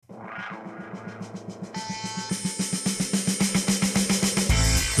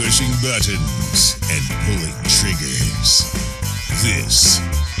Pushing buttons and pulling triggers. This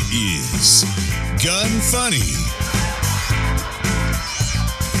is Gun Funny.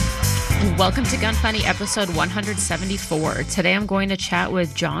 Welcome to Gun Funny, episode 174. Today I'm going to chat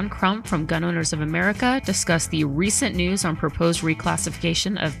with John Crump from Gun Owners of America, discuss the recent news on proposed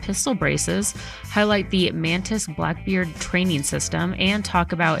reclassification of pistol braces, highlight the Mantis Blackbeard training system, and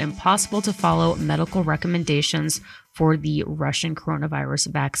talk about impossible to follow medical recommendations for the Russian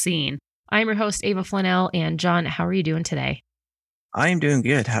coronavirus vaccine. I'm your host, Ava Flanell, and John, how are you doing today? I'm doing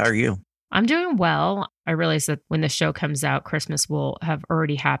good. How are you? I'm doing well. I realize that when the show comes out, Christmas will have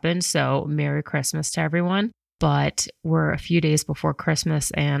already happened. So Merry Christmas to everyone. But we're a few days before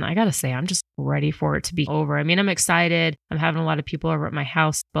Christmas, and I got to say, I'm just ready for it to be over. I mean, I'm excited. I'm having a lot of people over at my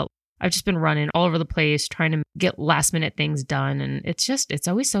house, but I've just been running all over the place trying to get last minute things done. And it's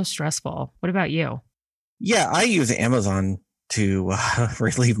always so stressful. What about you? Yeah, I use Amazon to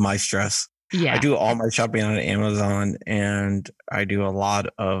relieve my stress. Yeah. I do all my shopping on Amazon, and I do a lot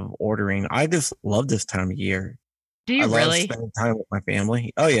of ordering. I just love this time of year. Do you I really? love spending time with my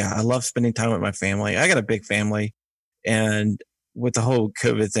family. Oh yeah, I love spending time with my family. I got a big family, and with the whole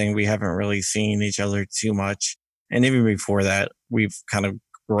COVID thing, we haven't really seen each other too much. And even before that, we've kind of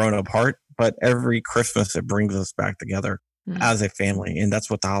grown apart. But every Christmas, it brings us back together as a family, and that's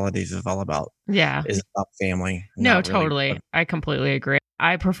what the holidays is all about. Yeah. Is about family. No, totally. I completely agree.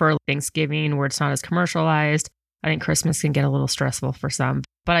 I prefer Thanksgiving where it's not as commercialized. I think Christmas can get a little stressful for some,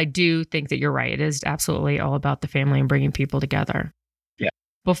 but I do think that you're right. It is absolutely all about the family and bringing people together. Yeah.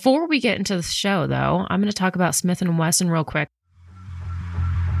 Before we get into the show, though, I'm going to talk about Smith & Wesson real quick.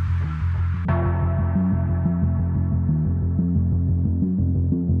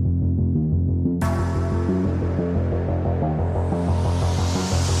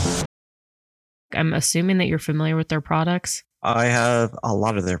 I'm assuming that you're familiar with their products. I have a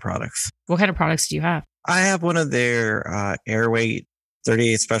lot of their products. What kind of products do you have? I have one of their Airweight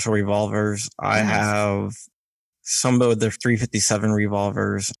 38 special revolvers. I have some of their 357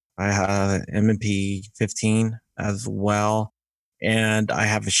 revolvers. I have M&P 15 as well. And I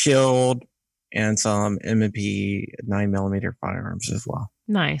have a shield and some M&P 9mm firearms as well.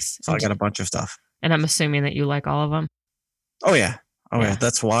 Nice. So I got a bunch of stuff. And I'm assuming that you like all of them? Oh, yeah. Yeah.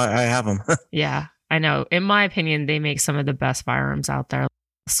 That's why I have them. Yeah, I know. In my opinion, they make some of the best firearms out there.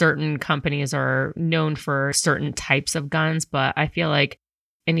 Certain companies are known for certain types of guns, but I feel like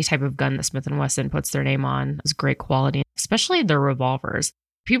any type of gun that Smith & Wesson puts their name on is great quality, especially their revolvers.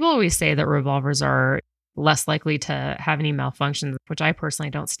 People always say that revolvers are less likely to have any malfunctions, which I personally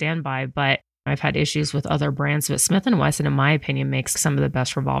don't stand by, but I've had issues with other brands. But Smith & Wesson, in my opinion, makes some of the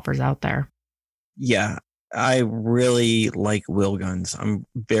best revolvers out there. Yeah. I really like wheel guns. I'm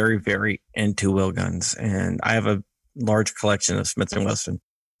very, very into wheel guns, and I have a large collection of Smith & Wesson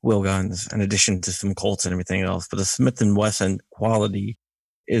wheel guns in addition to some Colts and everything else. But the Smith & Wesson quality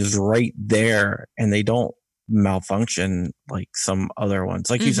is right there, and they don't malfunction like some other ones.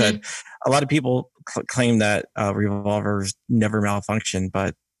 Like you said, a lot of people claim that revolvers never malfunction,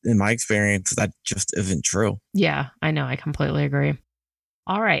 but in my experience, that just isn't true. Yeah, I know. I completely agree.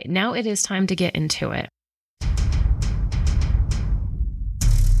 All right, now it is time to get into it.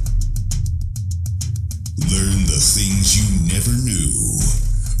 Learn the things you never knew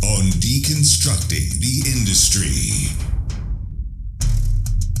on Deconstructing the Industry.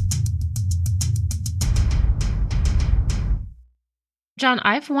 John,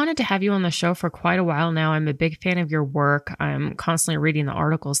 I've wanted to have you on the show for quite a while now. I'm a big fan of your work. I'm constantly reading the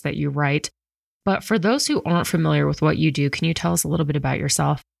articles that you write. But for those who aren't familiar with what you do, can you tell us a little bit about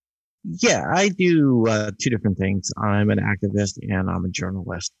yourself? Yeah, I do two different things. I'm an activist and I'm a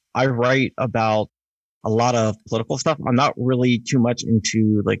journalist. I write about a lot of political stuff. I'm not really too much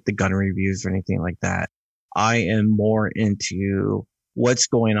into like the gun reviews or anything like that. I am more into what's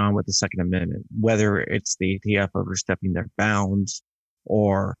going on with the Second Amendment, whether it's the ATF overstepping their bounds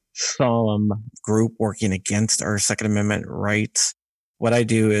or some group working against our Second Amendment rights. What I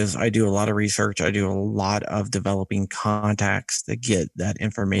do is I do a lot of research. I do a lot of developing contacts to get that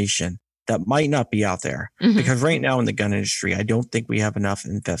information that might not be out there. Because right now in the gun industry, I don't think we have enough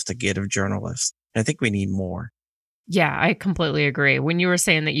investigative journalists. I think we need more. Yeah, I completely agree. When you were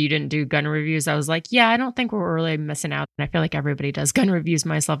saying that you didn't do gun reviews, I was like, yeah, I don't think we're really missing out. And I feel like everybody does gun reviews,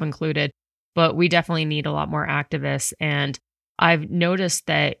 myself included. But we definitely need a lot more activists. And I've noticed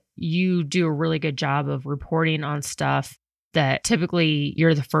that you do a really good job of reporting on stuff that typically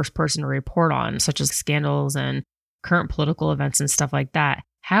you're the first person to report on, such as scandals and current political events and stuff like that.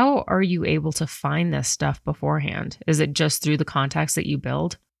 How are you able to find this stuff beforehand? Is it just through the contacts that you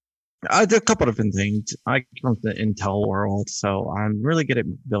build? I do a couple of different things. I come from the Intel world, so I'm really good at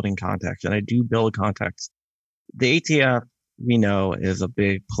building contacts, and I do build contacts. The ATF, we know, is a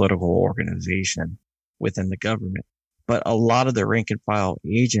big political organization within the government, but a lot of the rank and file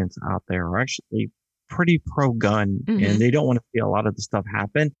agents out there are actually pretty pro-gun, and they don't want to see a lot of the stuff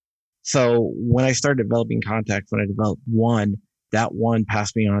happen. So when I started developing contacts, when I developed one, that one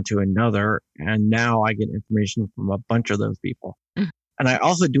passed me on to another, and now I get information from a bunch of those people. And I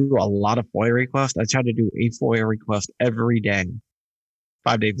also do a lot of FOIA requests. I try to do a FOIA request every day,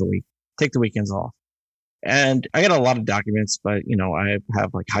 5 days a week, take the weekends off. And I get a lot of documents, but I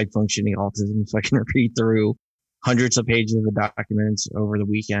have like high functioning autism, so I can read through hundreds of pages of documents over the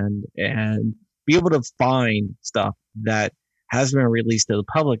weekend and be able to find stuff that has been released to the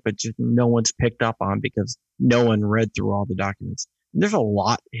public, but just no one's picked up on because no one read through all the documents. And there's a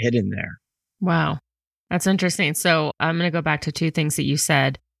lot hidden there. Wow. That's interesting. So I'm going to go back to two things that you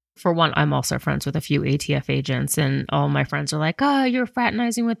said. For one, I'm also friends with a few ATF agents, and all my friends are like, oh, you're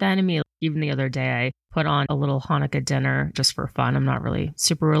fraternizing with the enemy. Even the other day, I put on a little Hanukkah dinner just for fun. I'm not really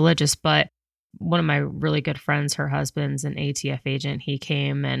super religious, but one of my really good friends, her husband's an ATF agent. He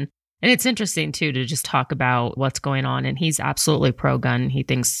came and it's interesting too, to just talk about what's going on. And he's absolutely pro-gun. He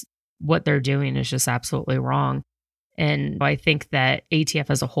thinks what they're doing is just absolutely wrong. And I think that ATF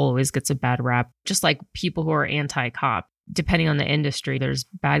as a whole always gets a bad rap, just like people who are anti-cop. Depending on the industry, there's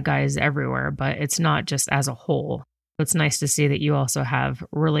bad guys everywhere, but it's not just as a whole. It's nice to see that you also have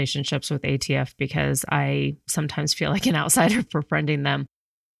relationships with ATF, because I sometimes feel like an outsider befriending them.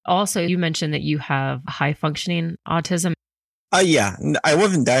 Also, you mentioned that you have high functioning autism. Yeah. I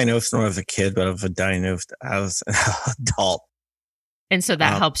wasn't diagnosed when I was a kid, but I was diagnosed as an adult. And so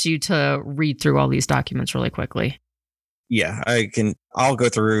that helps you to read through all these documents really quickly. Yeah, I'll go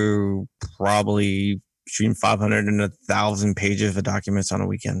through probably between 500 and 1,000 pages of documents on a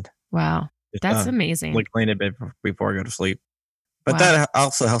weekend. Wow. That's amazing. Like laying in bed before I go to sleep. But that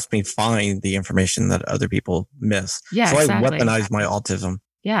also helps me find the information that other people miss. Yeah, so exactly. I weaponize my autism.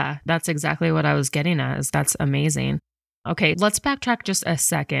 Yeah, that's exactly what I was getting at. That's amazing. Okay, let's backtrack just a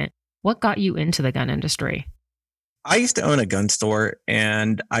second. What got you into the gun industry? I used to own a gun store,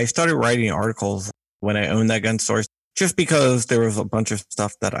 and I started writing articles when I owned that gun store, just because there was a bunch of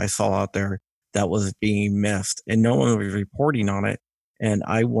stuff that I saw out there that was being missed and no one was reporting on it. And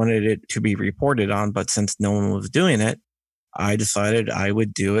I wanted it to be reported on, but since no one was doing it, I decided I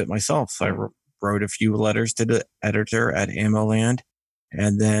would do it myself. So I wrote a few letters to the editor at AmmoLand.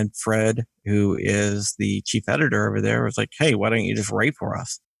 And then Fred, who is the chief editor over there, was like, hey, why don't you just write for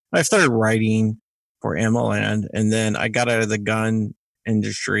us? And I started writing for AmmoLand. And then I got out of the gun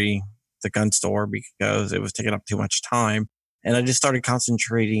industry, the gun store, because it was taking up too much time. And I just started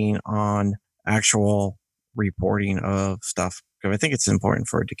concentrating on actual reporting of stuff, because I think it's important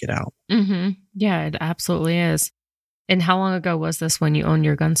for it to get out. Mm-hmm. Yeah, it absolutely is. And how long ago was this when you owned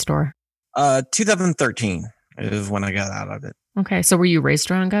your gun store? 2013 is when I got out of it. Okay. So were you raised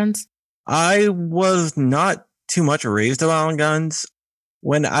around guns? I was not too much raised around guns.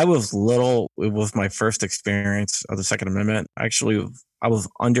 When I was little, it was my first experience of the Second Amendment. Actually, I was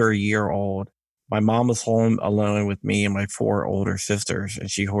under a year old. My mom was home alone with me and my 4 older sisters, and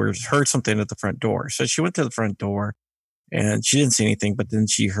she heard something at the front door. So she went to the front door and she didn't see anything, but then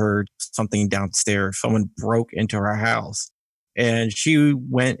she heard something downstairs. Someone broke into her house, and she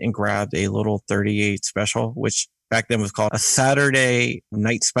went and grabbed a little 38 special, which back then was called a Saturday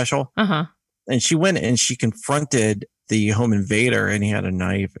night special. Uh-huh. And she went and she confronted the home invader, and he had a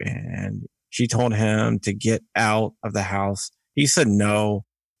knife, and she told him to get out of the house. He said no.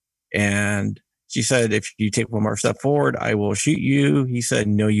 And she said, if you take one more step forward, I will shoot you. He said,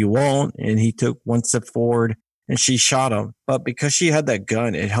 no, you won't. And he took one step forward and she shot him. But because she had that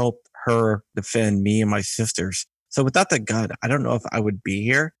gun, it helped her defend me and my sisters. So without the gun, I don't know if I would be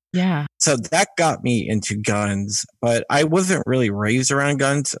here. Yeah. So that got me into guns, but I wasn't really raised around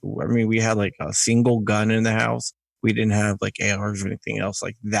guns. I mean, we had like a single gun in the house. We didn't have like ARs or anything else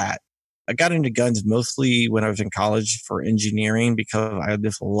like that. I got into guns mostly when I was in college for engineering, because I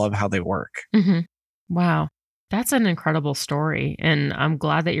just love how they work. Mm-hmm. Wow. That's an incredible story. And I'm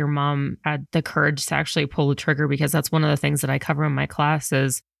glad that your mom had the courage to actually pull the trigger, because that's one of the things that I cover in my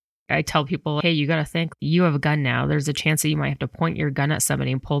classes. I tell people, hey, you got to think, you have a gun now. There's a chance that you might have to point your gun at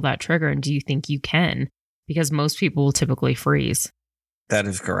somebody and pull that trigger. And do you think you can? Because most people will typically freeze. That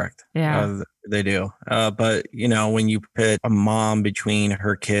is correct. Yeah. They do. But, when you put a mom between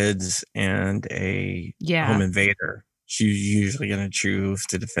her kids and a home invader, she's usually going to choose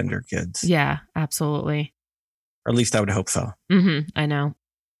to defend her kids. Yeah, absolutely. Or at least I would hope so. Mm-hmm. I know.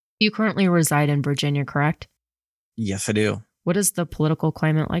 You currently reside in Virginia, correct? Yes, I do. What is the political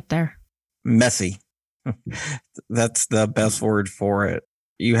climate like there? Messy. That's the best word for it.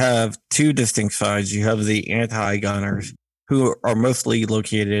 You have two distinct sides. You have the anti-gunners, who are mostly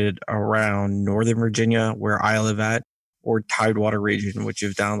located around Northern Virginia, where I live at, or Tidewater region, which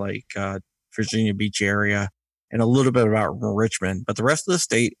is down like Virginia Beach area, and a little bit about Richmond. But the rest of the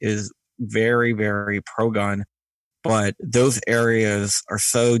state is very, very pro-gun. But those areas are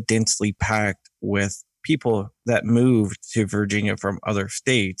so densely packed with people that moved to Virginia from other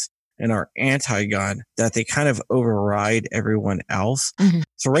states and are anti-gun that they kind of override everyone else. Mm-hmm.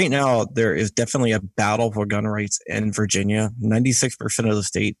 So right now, there is definitely a battle for gun rights in Virginia. 96% of the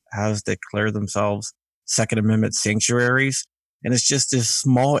state has declared themselves Second Amendment sanctuaries. And it's just this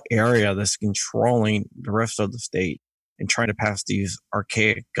small area that's controlling the rest of the state and trying to pass these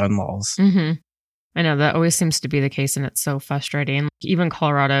archaic gun laws. Mm-hmm. I know that always seems to be the case, and it's so frustrating. Even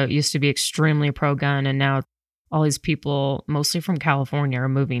Colorado used to be extremely pro-gun, and now all these people, mostly from California, are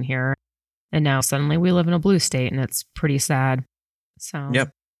moving here. And now suddenly we live in a blue state, and it's pretty sad. So,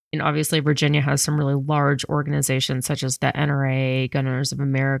 Yep. And obviously Virginia has some really large organizations such as the NRA, Gunners of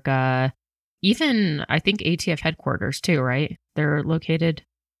America, even I think ATF headquarters too, right? They're located.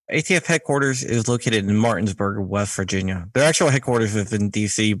 ATF headquarters is located in Martinsburg, West Virginia. Their actual headquarters is in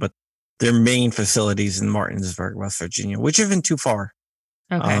DC, but their main facilities in Martinsburg, West Virginia, which isn't too far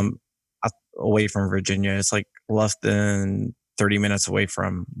Okay. Away from Virginia. It's like less than 30 minutes away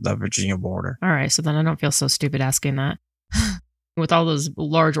from the Virginia border. All right. So then I don't feel so stupid asking that. With all those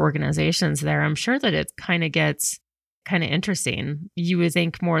large organizations there, I'm sure that it kind of gets kind of interesting. You would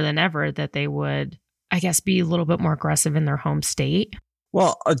think more than ever that they would, I guess, be a little bit more aggressive in their home state.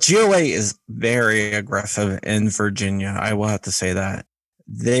 Well, GOA is very aggressive in Virginia. I will have to say that.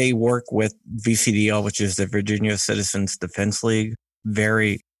 They work with VCDL, which is the Virginia Citizens Defense League,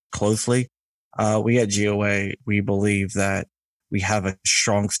 very closely. We at GOA, we believe that we have a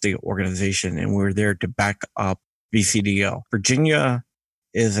strong state organization and we're there to back up VCDL. Virginia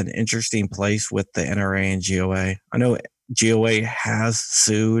is an interesting place with the NRA and GOA. I know GOA has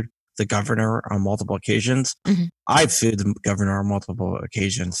sued the governor on multiple occasions. Mm-hmm. I've sued the governor on multiple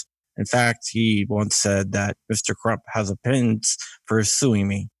occasions. In fact, he once said that Mr. Crump has a penance for suing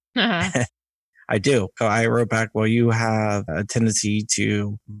me. I do. I wrote back, well, you have a tendency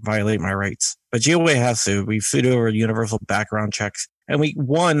to violate my rights. But GOA has sued. We've sued over universal background checks, and we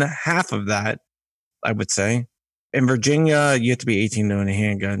won half of that, I would say. In Virginia, you have to be 18 to own a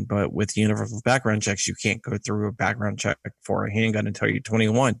handgun, but with universal background checks, you can't go through a background check for a handgun until you're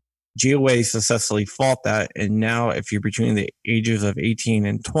 21. GOA successfully fought that, and now if you're between the ages of 18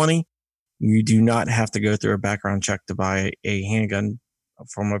 and 20, you do not have to go through a background check to buy a handgun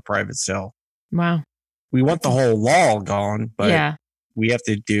from a private sale. Wow. We want the whole law gone, but yeah, we have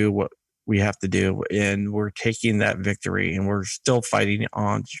to do what we have to do, and we're taking that victory, and we're still fighting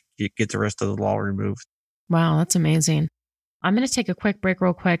on to get the rest of the law removed. Wow, that's amazing. I'm going to take a quick break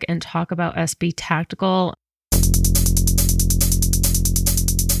real quick and talk about SB Tactical.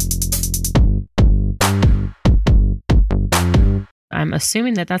 I'm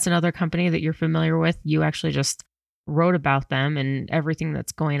assuming that that's another company that you're familiar with. You actually just wrote about them and everything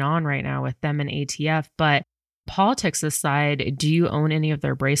that's going on right now with them and ATF. But politics aside, do you own any of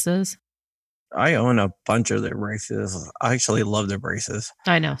their braces? I own a bunch of their braces. I actually love their braces.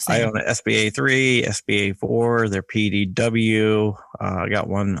 I know. Same. I own an SBA 3, SBA 4, their PDW. I got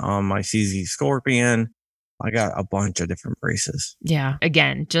one on my CZ Scorpion. I got a bunch of different braces. Yeah.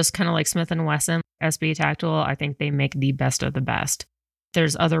 Again, just kind of like Smith & Wesson, SB Tactical, I think they make the best of the best.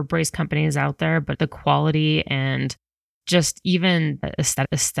 There's other brace companies out there, but the quality and just even the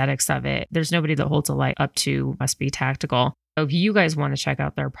aesthetics of it, there's nobody that holds a light up to SB Tactical. So if you guys want to check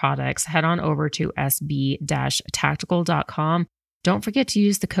out their products, head on over to sb-tactical.com. Don't forget to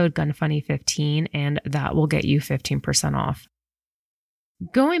use the code GUNFUNNY15 and that will get you 15% off.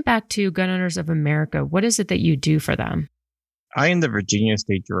 Going back to Gun Owners of America, what is it that you do for them? I am the Virginia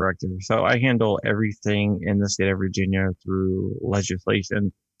State Director, so I handle everything in the state of Virginia through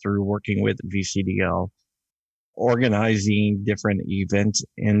legislation, through working with VCDL, organizing different events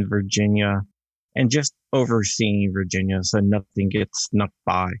in Virginia, and just overseeing Virginia so nothing gets snuck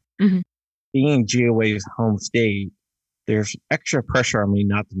by. Mm-hmm. Being GOA's home state, there's extra pressure on me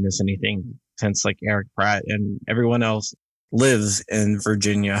not to miss anything since like Eric Pratt and everyone else lives in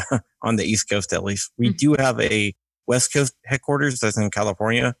Virginia on the East Coast, at least. We do have a West Coast headquarters that's in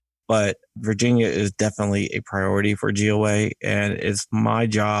California, but Virginia is definitely a priority for GOA, and it's my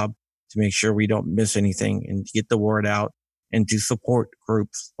job to make sure we don't miss anything and to get the word out and to support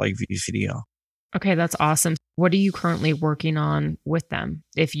groups like VCDL. Okay, that's awesome. What are you currently working on with them,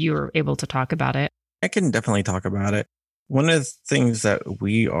 if you're able to talk about it? I can definitely talk about it. One of the things that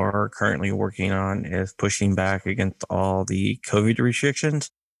we are currently working on is pushing back against all the COVID restrictions.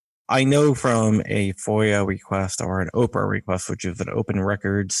 I know from a FOIA request or an OPRA request, which is an open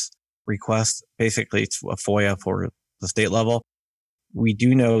records request, basically it's a FOIA for the state level. We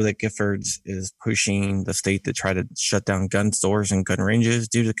do know that Giffords is pushing the state to try to shut down gun stores and gun ranges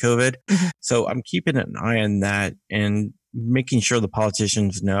due to COVID. Mm-hmm. So I'm keeping an eye on that and making sure the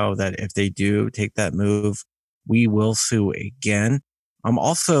politicians know that if they do take that move, we will sue again. I'm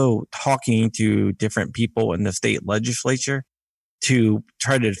also talking to different people in the state legislature to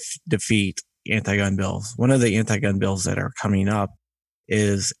try to defeat anti-gun bills. One of the anti-gun bills that are coming up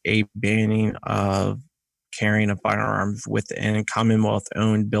is a banning of carrying of firearms within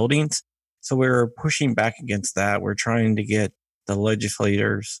Commonwealth-owned buildings. So we're pushing back against that. We're trying to get the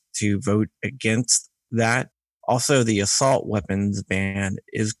legislators to vote against that. Also, the assault weapons ban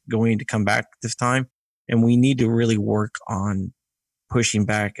is going to come back this time, and we need to really work on pushing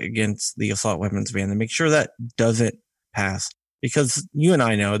back against the assault weapons ban to make sure that doesn't pass. Because you and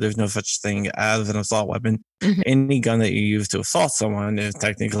I know there's no such thing as an assault weapon. Mm-hmm. Any gun that you use to assault someone is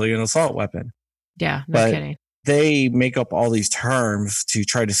technically an assault weapon. Yeah, no kidding. They make up all these terms to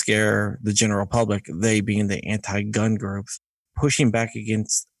try to scare the general public, they being the anti-gun groups. Pushing back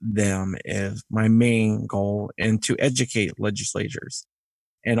against them is my main goal, and to educate legislators.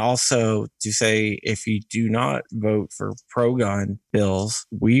 And also to say, if you do not vote for pro-gun bills,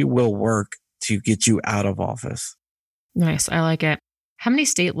 we will work to get you out of office. Nice. I like it. How many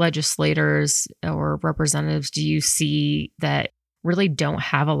state legislators or representatives do you see that really don't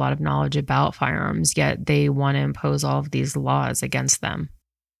have a lot of knowledge about firearms, yet they want to impose all of these laws against them?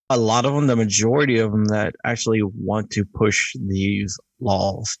 A lot of them, the majority of them that actually want to push these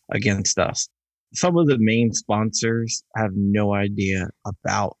laws against us. Some of the main sponsors have no idea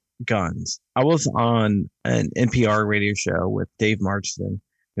about guns. I was on an NPR radio show with Dave Marchson,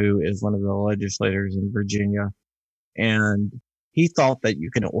 who is one of the legislators in Virginia. And he thought that you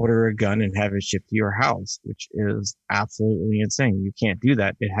can order a gun and have it shipped to your house, which is absolutely insane. You can't do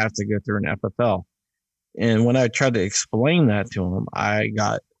that. It has to go through an FFL. And when I tried to explain that to him, I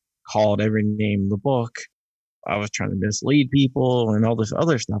got called every name in the book. I was trying to mislead people and all this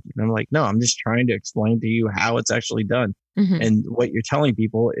other stuff. And I'm like, no, I'm just trying to explain to you how it's actually done. Mm-hmm. And what you're telling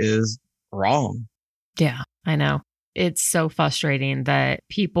people is wrong. Yeah, I know. It's so frustrating that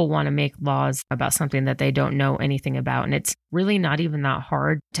people want to make laws about something that they don't know anything about. And it's really not even that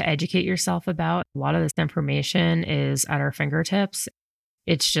hard to educate yourself about. A lot of this information is at our fingertips.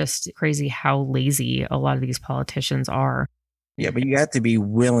 It's just crazy how lazy a lot of these politicians are. Yeah, but you have to be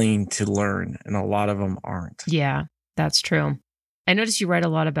willing to learn, and a lot of them aren't. Yeah, that's true. I noticed you write a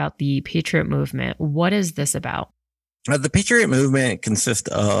lot about the Patriot Movement. What is this about? The Patriot Movement consists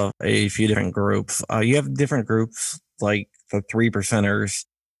of a few different groups. You have different groups like the 3%ers,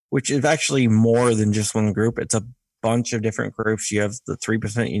 which is actually more than just one group. It's a bunch of different groups. You have the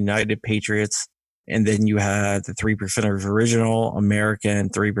 3% United Patriots, and then you have the 3%ers Original American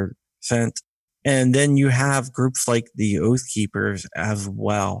 3%. And then you have groups like the Oath Keepers as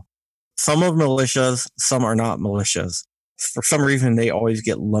well. Some are militias, some are not militias. For some reason, they always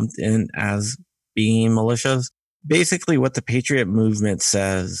get lumped in as being militias. Basically, what the Patriot Movement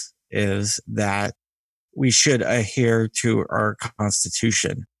says is that we should adhere to our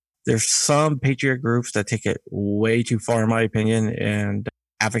Constitution. There's some Patriot groups that take it way too far, in my opinion, and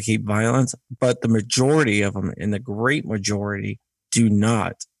advocate violence, but the majority of them, and the great majority, do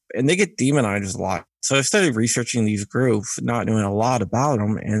not. And they get demonized a lot. So I started researching these groups, not knowing a lot about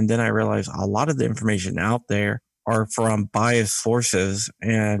them. And then I realized a lot of the information out there are from biased sources,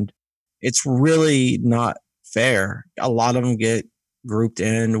 and it's really not fair. A lot of them get grouped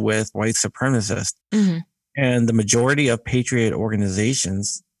in with white supremacists. Mm-hmm. And the majority of patriot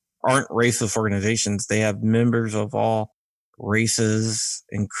organizations aren't racist organizations. They have members of all races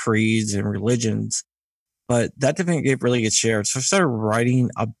and creeds and religions. But that didn't really get shared. So I started writing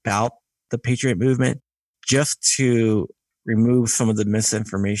about the Patriot Movement just to remove some of the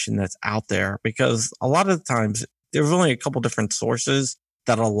misinformation that's out there. Because a lot of the times, there's only a couple different sources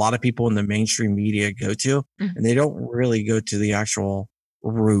that a lot of people in the mainstream media go to, and they don't really go to the actual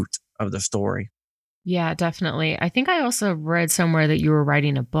root of the story. Yeah, definitely. I think I also read somewhere that you were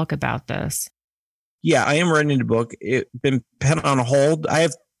writing a book about this. Yeah, I am writing a book. It's been put on hold. I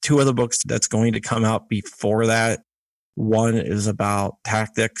have 2 other books that's going to come out before that. One is about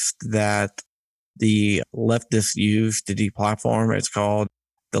tactics that the leftists use to deplatform. It's called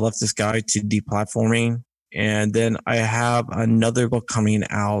The Leftist Guide to Deplatforming. And then I have another book coming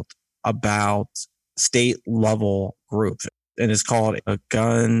out about state level groups, and it's called A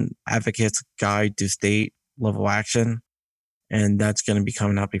Gun Advocate's Guide to State Level Action. and that's going to be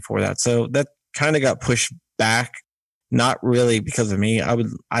coming out before that. So that kind of got pushed back, not really because of me.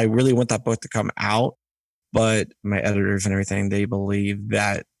 I really want that book to come out, but my editors and everything, they believe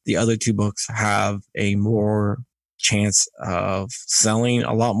that the other two books have a more chance of selling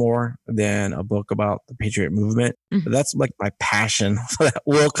a lot more than a book about the Patriot movement. But that's like my passion. That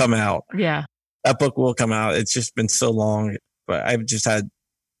will come out. Yeah. That book will come out. It's just been so long, but I've just had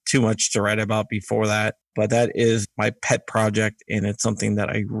too much to write about before that. But that is my pet project, and it's something that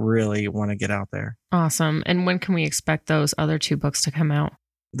I really want to get out there. Awesome. And when can we expect those other two books to come out?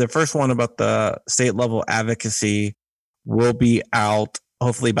 The first one about the state level advocacy will be out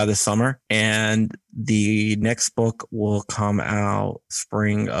hopefully by the summer. And the next book will come out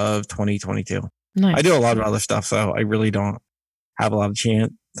spring of 2022. Nice. I do a lot of other stuff, so I really don't have a lot of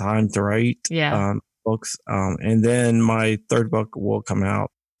time to write books. And then my third book will come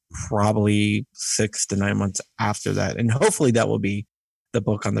out probably 6 to 9 months after that. And hopefully that will be the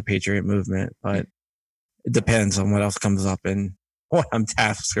book on the Patriot movement. But it depends on what else comes up and what I'm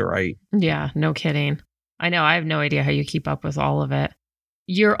tasked to write. Yeah, no kidding. I know. I have no idea how you keep up with all of it.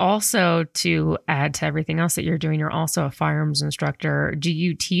 You're also, to add to everything else that you're doing, you're also a firearms instructor. Do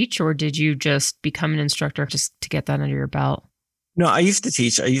you teach, or did you just become an instructor just to get that under your belt? No, I used to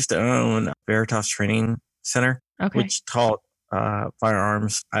teach. I used to own Veritas Training Center, which taught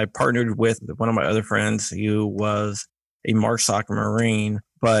firearms. I partnered with one of my other friends who was a MARSOC Marine,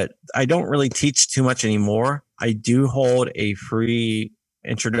 but I don't really teach too much anymore. I do hold a free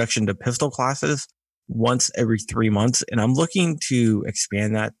introduction to pistol classes once every 3 months, and I'm looking to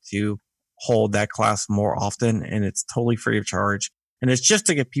expand that to hold that class more often, and it's totally free of charge. And it's just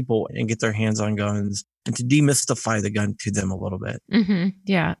to get people and get their hands on guns and to demystify the gun to them a little bit. Mm-hmm.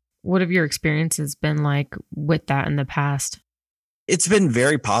 Yeah. What have your experiences been like with that in the past? It's been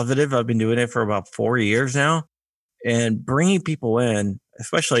very positive. I've been doing it for about 4 years now, and bringing people in,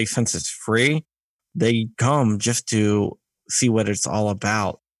 especially since it's free, they come just to see what it's all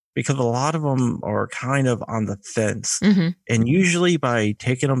about. Because a lot of them are kind of on the fence. Mm-hmm. And usually by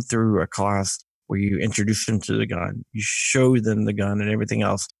taking them through a class where you introduce them to the gun, you show them the gun and everything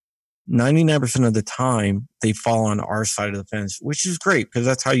else, 99% of the time they fall on our side of the fence, which is great because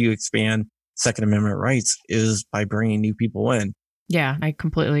that's how you expand Second Amendment rights, is by bringing new people in. Yeah, I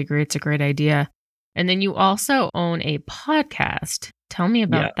completely agree. It's a great idea. And then you also own a podcast. Tell me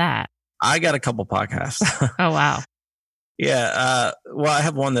about that. I got a couple podcasts. Oh, wow. Yeah. Well, I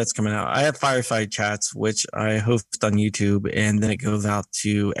have one that's coming out. I have Fireside Chats, which I host on YouTube, and then it goes out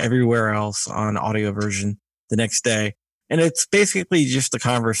to everywhere else on audio version the next day. And it's basically just a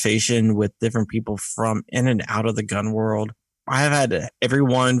conversation with different people from in and out of the gun world. I have had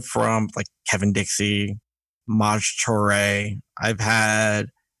everyone from like Kevin Dixie, Maj Toure. I've had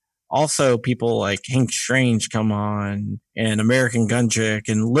also people like Hank Strange come on, and American Gun Chick,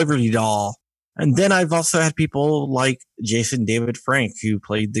 and Liberty Doll. And then I've also had people like Jason David Frank, who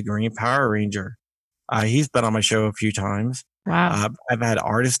played the Green Power Ranger. He's been on my show a few times. Wow. I've had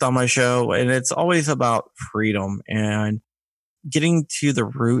artists on my show, and it's always about freedom and getting to the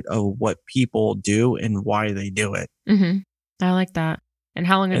root of what people do and why they do it. Mm-hmm. I like that. And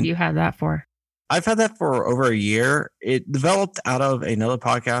how long have you had that for? I've had that for over a year. It developed out of another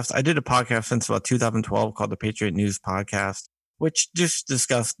podcast. I did a podcast since about 2012 called the Patriot News Podcast, which just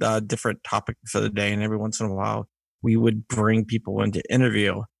discussed different topics of the day. And every once in a while, we would bring people in to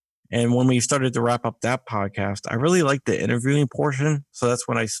interview. And when we started to wrap up that podcast, I really liked the interviewing portion. So that's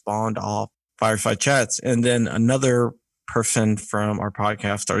when I spawned off Fireside Chats. And then another person from our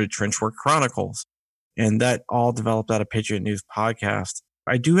podcast started Trenchwork Chronicles. And that all developed out of Patriot News Podcast.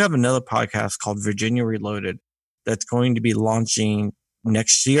 I do have another podcast called Virginia Reloaded that's going to be launching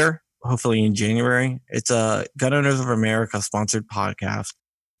next year, hopefully in January. It's a Gun Owners of America sponsored podcast.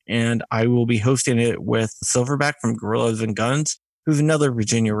 And I will be hosting it with Silverback from Gorillas and Guns, who's another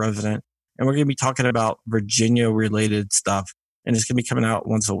Virginia resident. And we're going to be talking about Virginia related stuff. And it's going to be coming out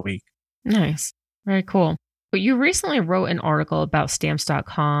once a week. Nice. Very cool. But you recently wrote an article about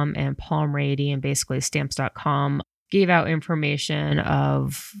stamps.com and Polymer 80, and basically stamps.com gave out information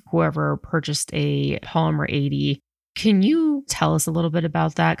of whoever purchased a Polymer 80. Can you tell us a little bit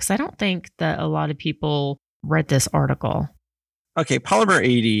about that? Because I don't think that a lot of people read this article. Okay, Polymer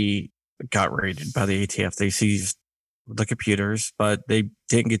 80 got raided by the ATF. They seized the computers, but they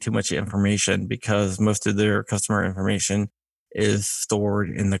didn't get too much information because most of their customer information is stored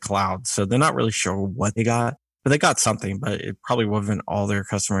in the cloud. So they're not really sure what they got, but they got something, but it probably wasn't all their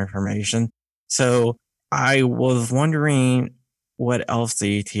customer information. So I was wondering what else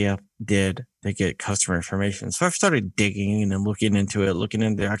the ATF did to get customer information. So I've started digging and looking into it, looking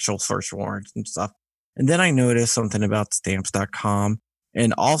into actual search warrants and stuff. And then I noticed something about stamps.com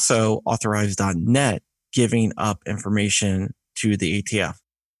and also authorize.net giving up information to the ATF.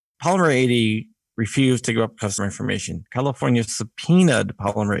 Polymer 80 refused to give up customer information. California subpoenaed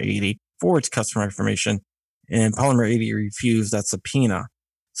Polymer 80 for its customer information, and Polymer 80 refused that subpoena.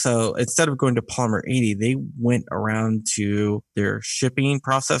 So instead of going to Polymer 80, they went around to their shipping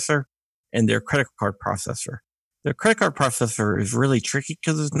processor and their credit card processor. The credit card processor is really tricky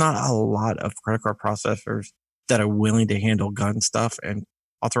because there's not a lot of credit card processors that are willing to handle gun stuff, and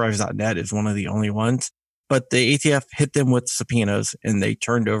Authorize.net is one of the only ones. But the ATF hit them with subpoenas and they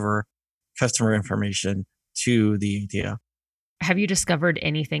turned over customer information to the ATF. Have you discovered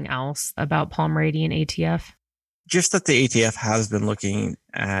anything else about Polymer 80 and ATF? Just that the ATF has been looking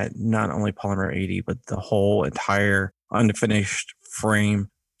at not only Polymer 80, but the whole entire unfinished frame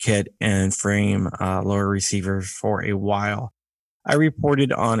kit and frame lower receivers for a while. I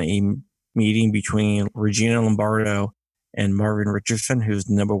reported on a meeting between Regina Lombardo and Marvin Richardson, who's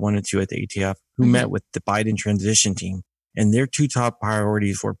number 1 and 2 at the ATF, who met with the Biden transition team. And their 2 top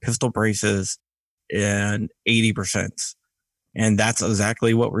priorities were pistol braces and 80%. And that's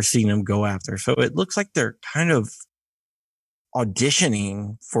exactly what we're seeing them go after. So it looks like they're kind of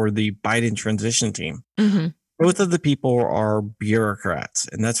auditioning for the Biden transition team. Mm-hmm. Both of the people are bureaucrats,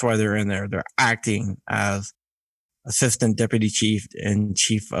 and that's why they're in there. They're acting as assistant deputy chief and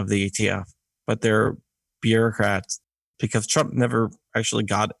chief of the ATF, but they're bureaucrats because Trump never actually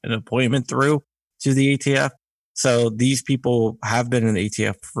got an appointment through to the ATF. So these people have been in the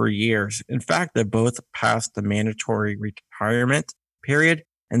ATF for years. In fact, they both passed the mandatory retirement period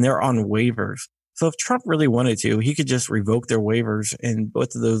and they're on waivers. So if Trump really wanted to, he could just revoke their waivers and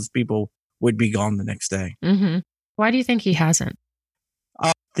both of those people would be gone the next day. Mm-hmm. Why do you think he hasn't?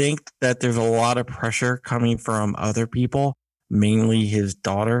 I think that there's a lot of pressure coming from other people, mainly his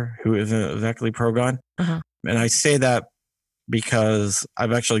daughter, who isn't exactly pro-gun. Uh-huh. And I say that because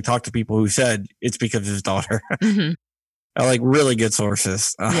I've actually talked to people who said it's because of his daughter. Mm-hmm. I like really good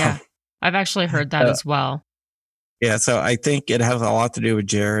sources. Yeah, I've actually heard that as well. Yeah, so I think it has a lot to do with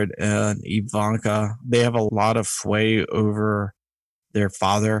Jared and Ivanka. They have a lot of sway over their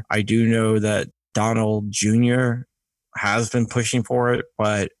father. I do know that Donald Jr. has been pushing for it,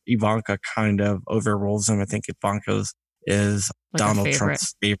 but Ivanka kind of overrules him. I think Ivanka is like Donald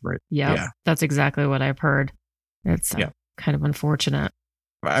Trump's favorite. Yeah, that's exactly what I've heard. It's kind of unfortunate.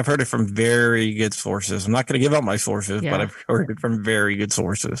 I've heard it from very good sources. I'm not going to give out my sources, but I've heard it from very good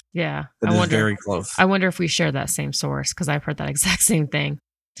sources. Yeah. I wonder, very close. I wonder if we share that same source because I've heard that exact same thing.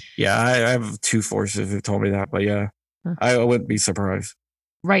 Yeah, I have 2 sources who told me that, but I wouldn't be surprised.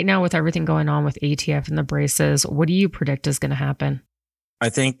 Right now, with everything going on with ATF and the braces, what do you predict is going to happen? I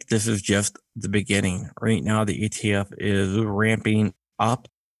think this is just the beginning. Right now, the ATF is ramping up.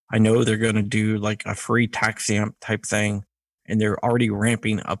 I know they're going to do like a free tax stamp type thing, and they're already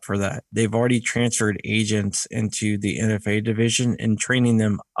ramping up for that. They've already transferred agents into the NFA division and training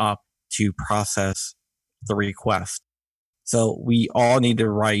them up to process the request. So we all need to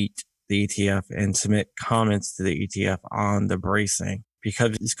write the ATF and submit comments to the ATF on the bracing,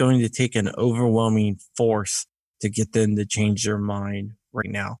 because it's going to take an overwhelming force to get them to change their mind right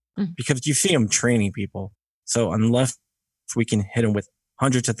now. Because you see them training people. So unless we can hit them with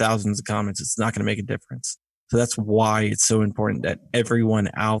hundreds of thousands of comments, it's not going to make a difference. So that's why it's so important that everyone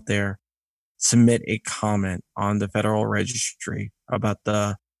out there submit a comment on the Federal Registry about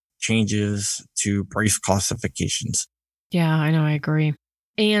the changes to brace classifications. Yeah, I know. I agree.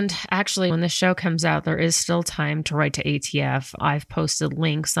 And actually, when the show comes out, there is still time to write to ATF. I've posted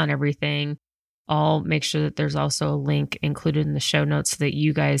links on everything. I'll make sure that there's also a link included in the show notes so that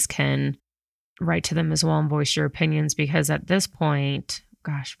you guys can write to them as well and voice your opinions. Because at this point,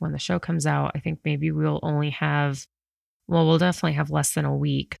 gosh, when the show comes out, I think maybe we'll definitely have less than a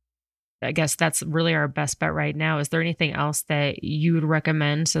week. I guess that's really our best bet right now. Is there anything else that you would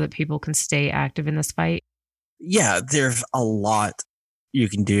recommend so that people can stay active in this fight? Yeah, there's a lot you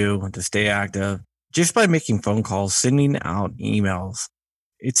can do to stay active just by making phone calls, sending out emails.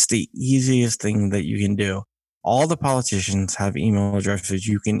 It's the easiest thing that you can do. All the politicians have email addresses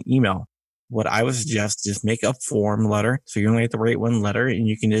you can email. What I would suggest is make a form letter. So you only have to write one letter and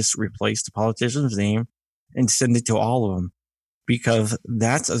you can just replace the politician's name and send it to all of them, because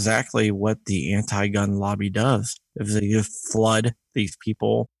that's exactly what the anti-gun lobby does. Is they just flood these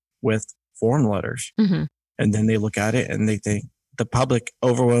people with form letters. Mm-hmm. And then they look at it and they think the public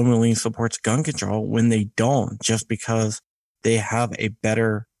overwhelmingly supports gun control when they don't, just because they have a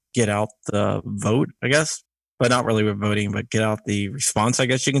better get out the vote, I guess, but not really with voting, but get out the response, I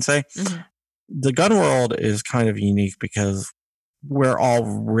guess you can say. Mm-hmm. The gun world is kind of unique because we're all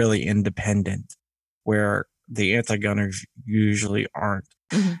really independent. where the anti-gunners usually aren't.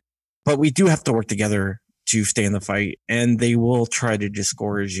 Mhm. But we do have to work together to stay in the fight, and they will try to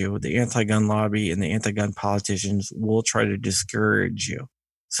discourage you. The anti-gun lobby and the anti-gun politicians will try to discourage you.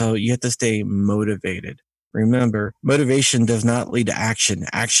 So you have to stay motivated. Remember, motivation does not lead to action.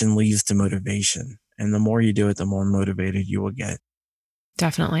 Action leads to motivation. And the more you do it, the more motivated you will get.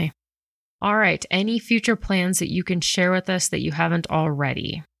 Definitely. All right. Any future plans that you can share with us that you haven't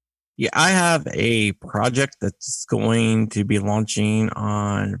already? Yeah, I have a project that's going to be launching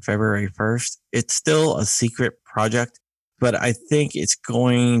on February 1st. It's still a secret project, but I think it's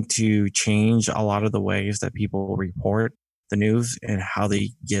going to change a lot of the ways that people report the news and how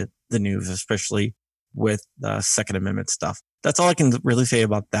they get the news, especially with the Second Amendment stuff. That's all I can really say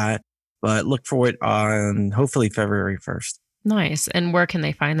about that, but look for it on hopefully February 1st. Nice. And where can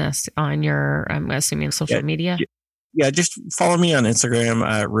they find this on your, I'm assuming, social media? Yeah, just follow me on Instagram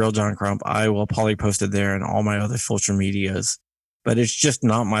at Real John Crump. I will probably post it there and all my other social medias. But it's just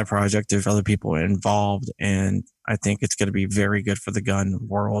not my project. There's other people involved, and I think it's going to be very good for the gun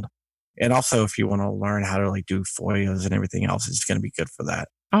world. And also, if you want to learn how to like do FOIAs and everything else, it's going to be good for that.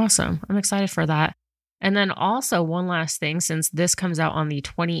 Awesome. I'm excited for that. And then also one last thing, since this comes out on the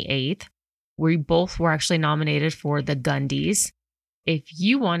 28th, we both were actually nominated for the Gundies. If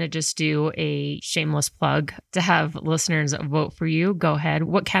you want to just do a shameless plug to have listeners vote for you, go ahead.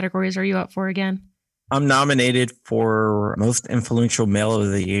 What categories are you up for again? I'm nominated for Most Influential Male of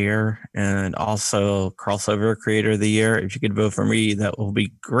the Year and also Crossover Creator of the Year. If you could vote for me, that will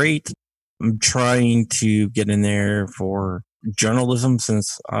be great. I'm trying to get in there for journalism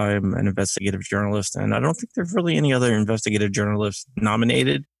since I'm an investigative journalist, and I don't think there's really any other investigative journalists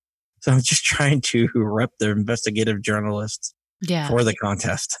nominated. So I'm just trying to rep the investigative journalists for the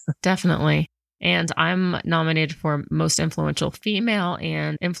contest. Definitely. And I'm nominated for Most Influential Female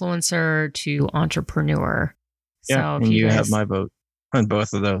and Influencer to Entrepreneur. Yeah, so and you have my vote on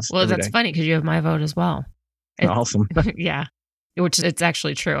both of those. Well, that's funny because you have my vote as well. Awesome. Yeah, which it's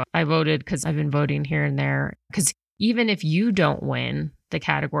actually true. I voted because I've been voting here and there. Because even if you don't win the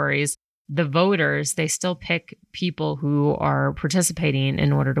categories, the voters, they still pick people who are participating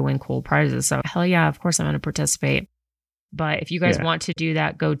in order to win cool prizes. So hell yeah, of course I'm going to participate. But if you guys want to do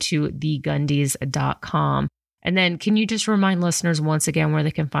that, go to thegundies.com. And then can you just remind listeners once again where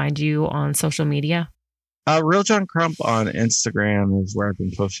they can find you on social media? Real John Crump on Instagram is where I've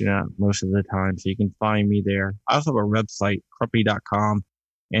been posting at most of the time. So you can find me there. I also have a website, crumpy.com.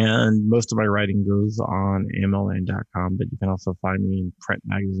 And most of my writing goes on MLN.com. But you can also find me in print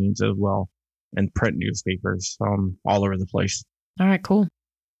magazines as well and print newspapers all over the place. All right, cool.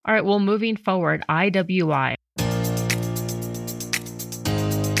 All right, well, moving forward, IWI.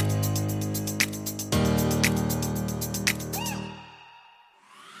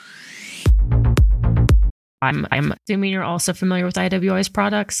 I'm assuming you're also familiar with IWI's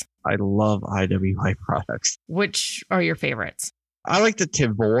products. I love IWI products. Which are your favorites? I like the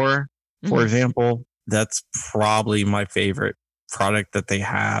Tavor, for example. That's probably my favorite product that they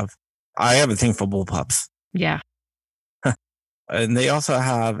have. I have a thing for bullpups. Yeah. And they also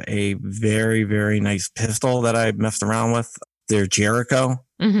have a very, very nice pistol that I messed around with. They're Jericho.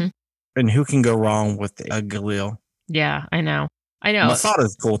 Mm-hmm. And who can go wrong with a Galil? Yeah, I know.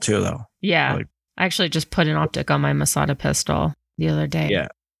 Masada's cool too, though. Yeah. I actually just put an optic on my Masada pistol the other day. Yeah.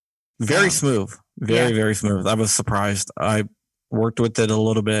 Very smooth. Very smooth. I was surprised. I worked with it a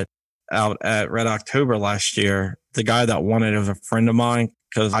little bit out at Red October last year. The guy that won it was a friend of mine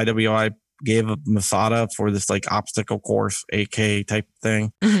because IWI gave a Masada for this like obstacle course AK type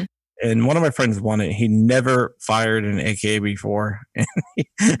thing. Mm-hmm. And one of my friends won it. He never fired an AK before. And he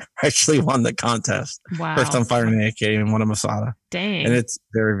actually won the contest. Wow. First time firing an AK and won a Masada. Dang. And it's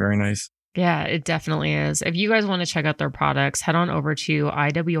very, very nice. Yeah, it definitely is. If you guys want to check out their products, head on over to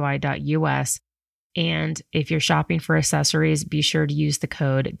iwi.us. And if you're shopping for accessories, be sure to use the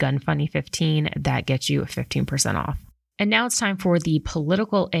code GUNFUNNY15. That gets you 15% off. And now it's time for the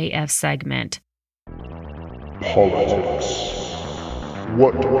Political AF segment. Politics.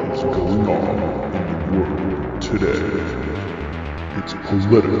 What is going on in the world today? It's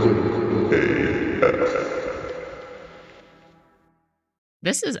Political AF.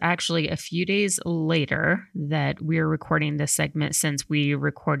 This is actually a few days later that we're recording this segment since we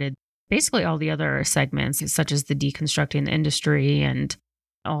recorded basically all the other segments, such as the deconstructing the industry and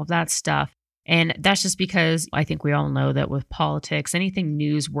all of that stuff. And that's just because I think we all know that with politics, anything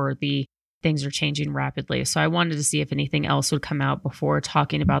newsworthy, things are changing rapidly. So I wanted to see if anything else would come out before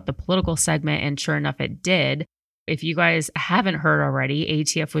talking about the political segment. And sure enough, it did. If you guys haven't heard already,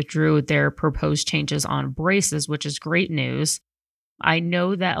 ATF withdrew their proposed changes on braces, which is great news. I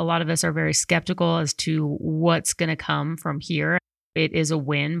know that a lot of us are very skeptical as to what's going to come from here. It is a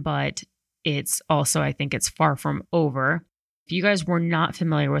win, but it's also, I think it's far from over. If you guys were not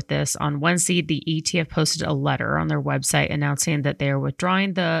familiar with this, on Wednesday, the ATF posted a letter on their website announcing that they are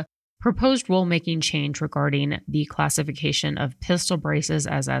withdrawing the proposed rulemaking change regarding the classification of pistol braces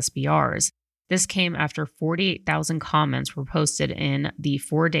as SBRs. This came after 48,000 comments were posted in the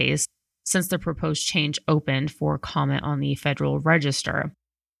 4 days since the proposed change opened for comment on the Federal Register.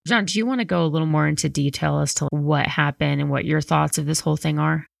 John, do you want to go a little more into detail as to what happened and what your thoughts of this whole thing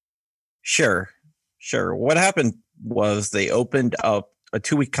are? Sure. What happened was they opened up a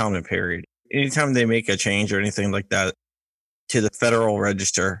 2-week comment period. Anytime they make a change or anything like that to the Federal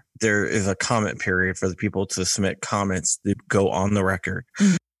Register, there is a comment period for the people to submit comments that go on the record.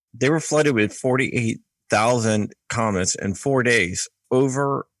 Mm-hmm. They were flooded with 48,000 comments in 4 days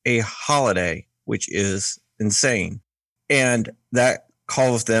over a holiday, which is insane. And that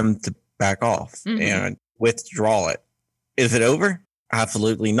caused them to back off and withdraw it. Is it over?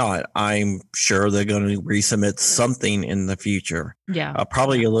 Absolutely not. I'm sure they're going to resubmit something in the future. Yeah.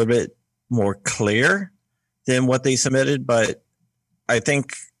 Probably a little bit more clear than what they submitted, but I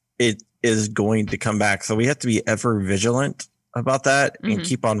think it is going to come back. So we have to be ever vigilant about that and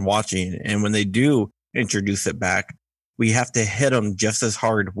keep on watching. And when they do introduce it back, we have to hit them just as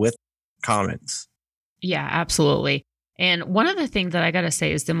hard with comments. Yeah, absolutely. And one of the things that I got to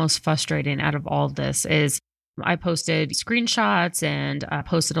say is the most frustrating out of all of this is I posted screenshots and I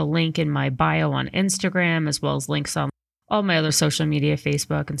posted a link in my bio on Instagram, as well as links on all my other social media,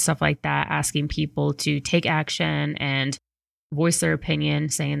 Facebook and stuff like that, asking people to take action and voice their opinion,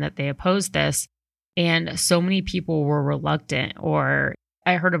 saying that they oppose this. And so many people were reluctant, or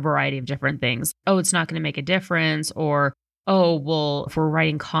I heard a variety of different things. Oh, it's not going to make a difference. Or, oh, well, if we're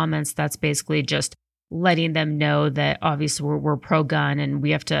writing comments, that's basically just letting them know that obviously we're pro-gun and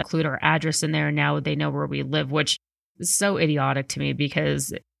we have to include our address in there. And now they know where we live, which is so idiotic to me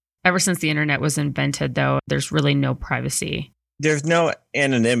because ever since the internet was invented, though, there's really no privacy. There's no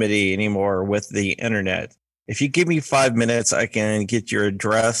anonymity anymore with the internet. If you give me 5 minutes, I can get your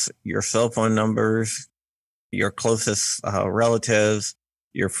address, your cell phone numbers, your closest relatives,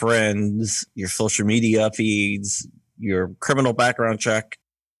 your friends, your social media feeds, your criminal background check.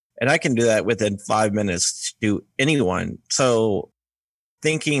 And I can do that within 5 minutes to anyone. So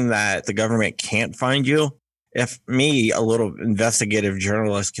thinking that the government can't find you, if me, a little investigative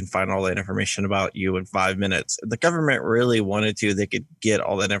journalist, can find all that information about you in 5 minutes, if the government really wanted to, they could get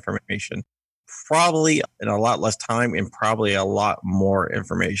all that information probably in a lot less time and probably a lot more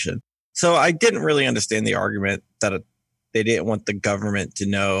information. So I didn't really understand the argument that they didn't want the government to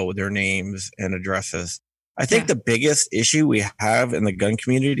know their names and addresses. I think the biggest issue we have in the gun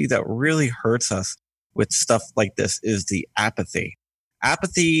community that really hurts us with stuff like this is the apathy.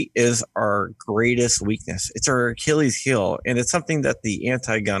 Apathy is our greatest weakness. It's our Achilles heel, and it's something that the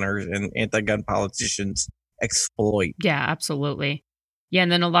anti-gunners and anti-gun politicians exploit. Yeah, absolutely. Yeah,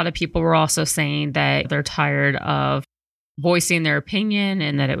 and then a lot of people were also saying that they're tired of voicing their opinion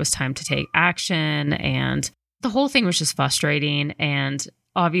and that it was time to take action. And the whole thing was just frustrating. And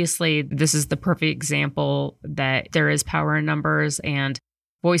obviously, this is the perfect example that there is power in numbers and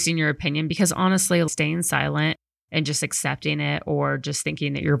voicing your opinion, because honestly, staying silent and just accepting it, or just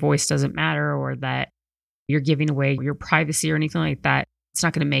thinking that your voice doesn't matter or that you're giving away your privacy or anything like that, it's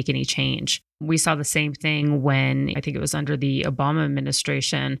not going to make any change. We saw the same thing when I think it was under the Obama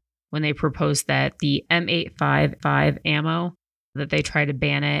administration, when they proposed that the M855 ammo, that they tried to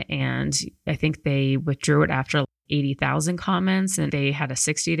ban it. And I think they withdrew it after 80,000 comments and they had a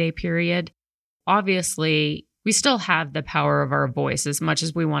 60-day period. Obviously, we still have the power of our voice as much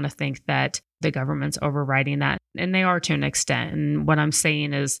as we want to think that the government's overriding that. And they are to an extent. And what I'm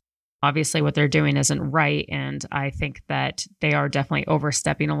saying is, obviously what they're doing isn't right. And I think that they are definitely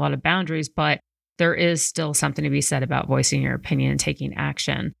overstepping a lot of boundaries, but there is still something to be said about voicing your opinion and taking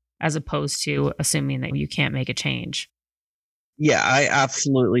action, as opposed to assuming that you can't make a change. Yeah, I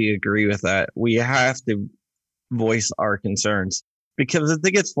absolutely agree with that. We have to voice our concerns, because if they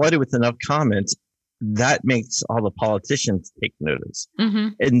get flooded with enough comments, that makes all the politicians take notice.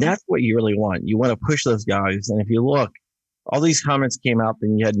 And that's what you really want. You want to push those guys. And if you look, all these comments came out,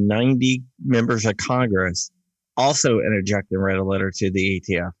 then you had 90 members of Congress also interject and write a letter to the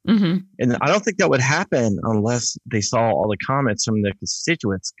ATF. And I don't think that would happen unless they saw all the comments from the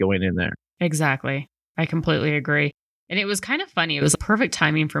constituents going in there. Exactly. I completely agree. And it was kind of funny. It was perfect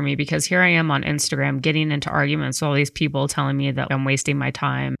timing for me, because here I am on Instagram getting into arguments with all these people telling me that I'm wasting my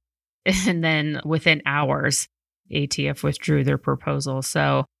time. And then within hours, ATF withdrew their proposal.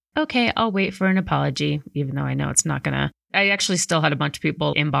 So, okay, I'll wait for an apology, even though I know it's not going to I actually still had a bunch of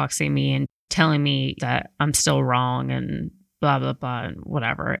people inboxing me and telling me that I'm still wrong and blah, blah, blah, and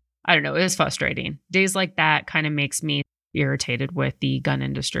whatever. I don't know. It was frustrating. Days like that kind of makes me irritated with the gun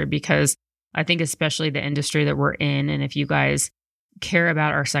industry, because I think especially the industry that we're in, and if you guys care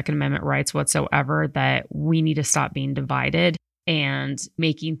about our Second Amendment rights whatsoever, that we need to stop being divided and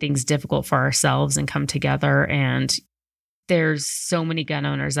making things difficult for ourselves and come together. And there's so many gun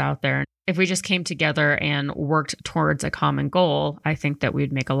owners out there. If we just came together and worked towards a common goal, I think that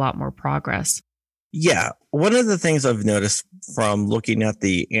we'd make a lot more progress. Yeah. One of the things I've noticed from looking at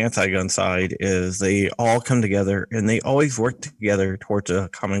the anti-gun side is they all come together and they always work together towards a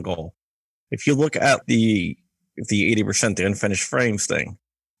common goal. If you look at the 80%, the unfinished frames thing,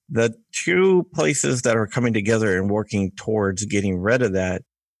 the two places that are coming together and working towards getting rid of that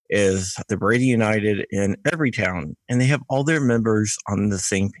is the Brady United in Everytown, and they have all their members on the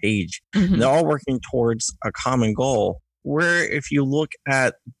same page. Mm-hmm. They're all working towards a common goal, where if you look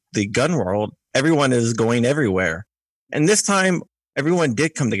at the gun world, everyone is going everywhere. And this time, everyone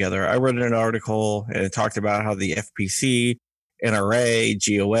did come together. I wrote an article and it talked about how the FPC, NRA,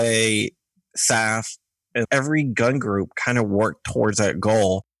 GOA, SAF, and every gun group kind of worked towards that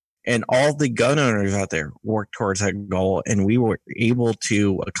goal. And all the gun owners out there worked towards that goal, and we were able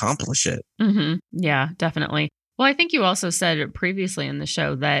to accomplish it. Mm-hmm. Yeah, definitely. Well, I think you also said previously in the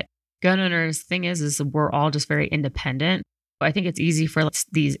show that gun owners, thing is we're all just very independent. I think it's easy for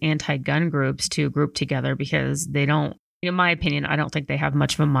these anti-gun groups to group together because they don't, in my opinion, I don't think they have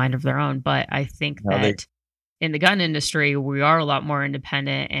much of a mind of their own. But I think that in the gun industry, we are a lot more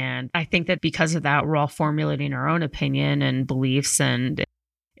independent. And I think that because of that, we're all formulating our own opinion and beliefs, and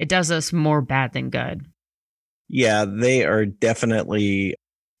it does us more bad than good. Yeah, they are definitely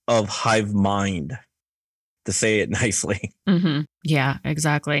of hive mind, to say it nicely. Mm-hmm. Yeah,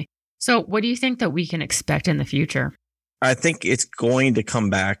 exactly. So what do you think that we can expect in the future? I think it's going to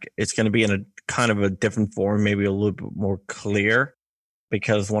come back. It's going to be in a kind of a different form, maybe a little bit more clear,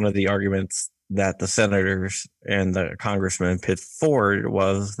 because one of the arguments that the senators and the congressmen put forward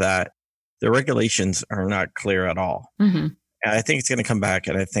was that the regulations are not clear at all. Mm-hmm. And I think it's going to come back,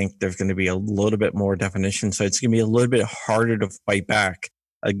 and I think there's going to be a little bit more definition. So it's going to be a little bit harder to fight back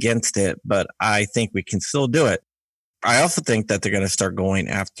against it, but I think we can still do it. I also think that they're going to start going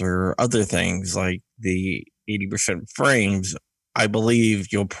after other things like the 80% frames. I believe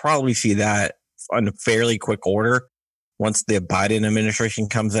you'll probably see that in a fairly quick order. Once the Biden administration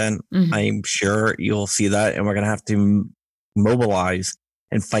comes in, Mm-hmm. I'm sure you'll see that, and we're going to have to mobilize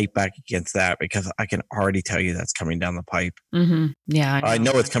and fight back against that, because I can already tell you that's coming down the pipe. Mm-hmm. Yeah, I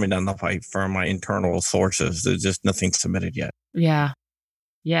know it's coming down the pipe from my internal sources. There's just nothing submitted yet. Yeah.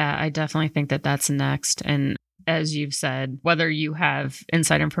 Yeah, I definitely think that that's next. And as you've said, whether you have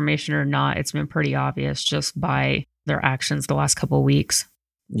inside information or not, it's been pretty obvious just by their actions the last couple of weeks.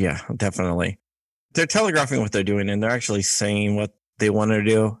 Yeah, definitely. They're telegraphing what they're doing, and they're actually saying what they want to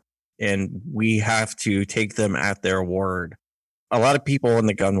do. And we have to take them at their word. A lot of people in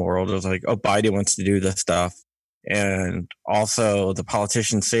the gun world is like, oh, Biden wants to do this stuff. And also the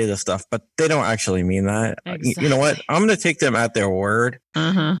politicians say this stuff, but they don't actually mean that. Exactly. You know what? I'm going to take them at their word.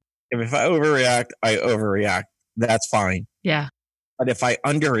 Uh-huh. If I overreact, I overreact. That's fine. Yeah, But if I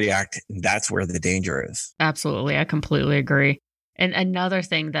underreact, that's where the danger is. absolutely. I completely agree. And another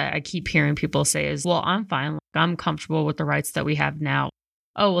thing that I keep hearing people say is, well, I'm fine. I'm comfortable with the rights that we have now.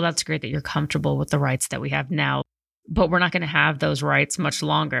 Oh, well, that's great that you're comfortable with the rights that we have now, but we're not going to have those rights much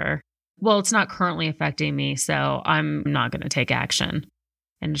longer. Well, it's not currently affecting me, so I'm not going to take action.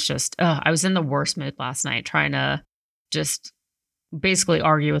 And it's just, I was in the worst mood last night trying to just basically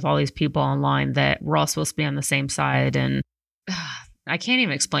argue with all these people online that we're all supposed to be on the same side. And I can't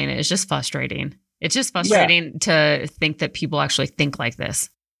even explain it. It's just frustrating. It's just frustrating to think that people actually think like this.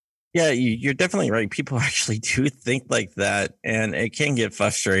 Yeah, you're definitely right. People actually do think like that, and it can get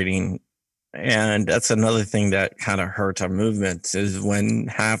frustrating. And that's another thing that kind of hurts our movements is when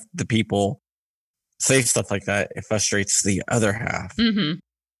half the people say stuff like that, it frustrates the other half. Mm-hmm.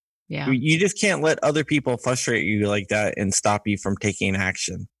 Yeah. You just can't let other people frustrate you like that and stop you from taking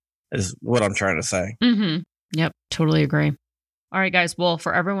action, is what I'm trying to say. Mm-hmm. Yep. Totally agree. All right, guys. Well,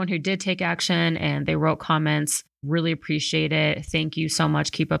 for everyone who did take action and they wrote comments, really appreciate it. Thank you so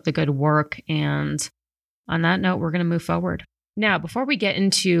much. Keep up the good work. And on that note, we're going to move forward. Now, before we get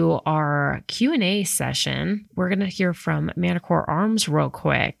into our Q&A session, we're going to hear from Manticore Arms real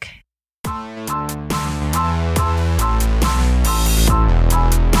quick.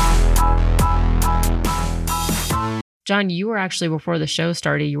 John, you were actually, before the show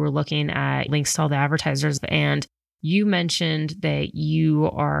started, you were looking at links to all the advertisers, and you mentioned that you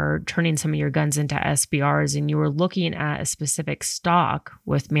are turning some of your guns into SBRs and you were looking at a specific stock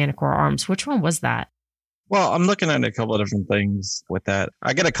with Manticore Arms. Which one was that? Well, I'm looking at a couple of different things with that.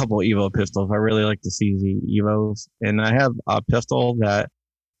 I got a couple of Evo pistols. I really like the CZ Evos. And I have a pistol that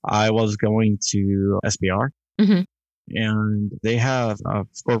I was going to SBR. Mm-hmm. And they have a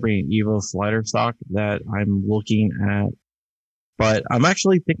Scorpion Evo slider stock that I'm looking at. But I'm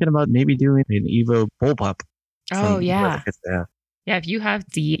actually thinking about maybe doing an Evo bullpup. Oh, yeah. Yeah, if you have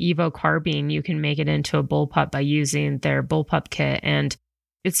the Evo carbine, you can make it into a bullpup by using their bullpup kit. And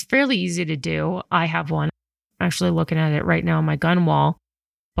it's fairly easy to do. I have one. I'm actually looking at it right now on my gun wall.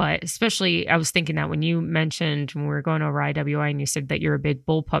 But especially, I was thinking that when you mentioned when we were going over IWI and you said that you're a big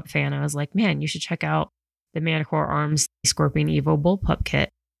bullpup fan, I was like, man, you should check out the Manticore Arms Scorpion Evo bullpup kit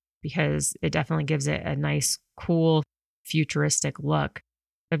because it definitely gives it a nice, cool, futuristic look.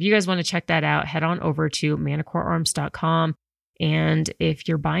 If you guys want to check that out, head on over to manticorearms.com. And if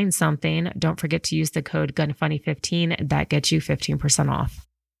you're buying something, don't forget to use the code GUNFUNNY15. That gets you 15% off.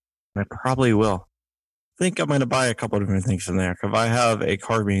 I probably will. I think I'm going to buy a couple of different things from there. Because I have a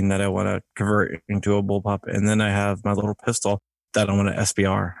carbine that I want to convert into a bullpup. And then I have my little pistol that I want to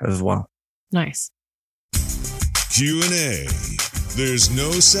SBR as well. Nice. Q&A. There's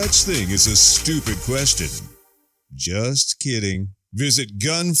no such thing as a stupid question. Just kidding. Visit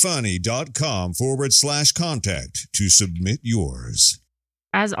gunfunny.com/contact to submit yours.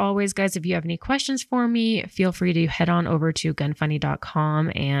 As always, guys, if you have any questions for me, feel free to head on over to gunfunny.com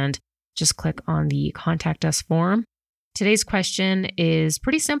and just click on the contact us form. Today's question is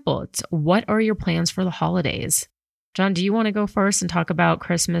pretty simple. It's what are your plans for the holidays? John, do you want to go first and talk about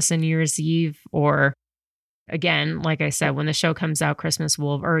Christmas and New Year's Eve? Or again, like I said, when the show comes out, Christmas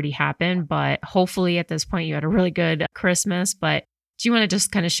will have already happened, but hopefully at this point you had a really good Christmas. But do you want to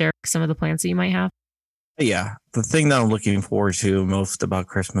just kind of share some of the plans that you might have? Yeah. The thing that I'm looking forward to most about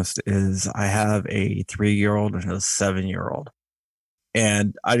Christmas is I have a 3-year-old and a 7-year-old.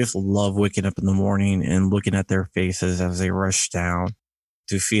 And I just love waking up in the morning and looking at their faces as they rush down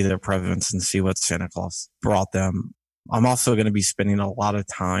to see their presents and see what Santa Claus brought them. I'm also going to be spending a lot of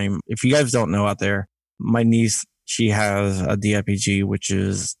time. If you guys don't know out there, my niece, she has a DIPG, which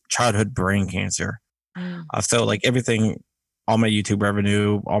is childhood brain cancer. So like everything, all my YouTube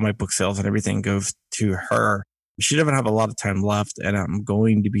revenue, all my book sales and everything goes to her. She doesn't have a lot of time left. And I'm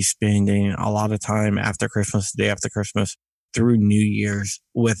going to be spending a lot of time after Christmas, the day after Christmas, through New Year's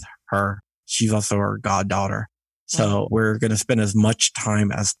with her. She's also our goddaughter. So we're going to spend as much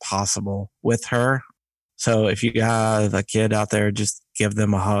time as possible with her. So if you have a kid out there, just give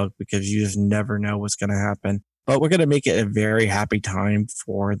them a hug because you just never know what's going to happen. But we're going to make it a very happy time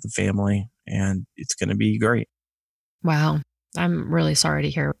for the family and it's going to be great. Wow. I'm really sorry to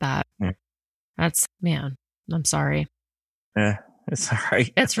hear that. Yeah. Man, I'm sorry. Yeah, it's all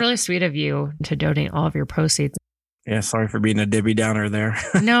right. It's really sweet of you to donate all of your proceeds. Yeah, sorry for being a Debbie Downer there.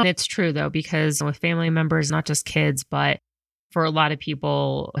 No, it's true though, because with family members, not just kids, but for a lot of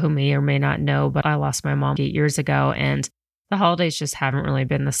people who may or may not know, but I lost my mom 8 years ago and the holidays just haven't really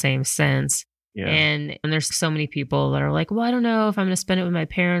been the same since. Yeah. And there's so many people that are like, well, I don't know if I'm going to spend it with my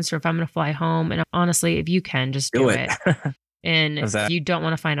parents or if I'm going to fly home. And honestly, if you can, just do it. And you don't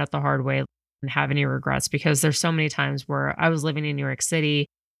want to find out the hard way and have any regrets because there's so many times where I was living in New York City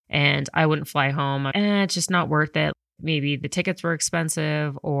and I wouldn't fly home. It's just not worth it. Maybe the tickets were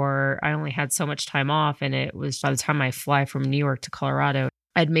expensive or I only had so much time off. And it was by the time I fly from New York to Colorado,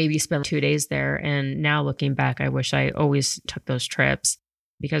 I'd maybe spend 2 days there. And now looking back, I wish I always took those trips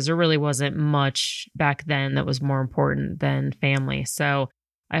because there really wasn't much back then that was more important than family. So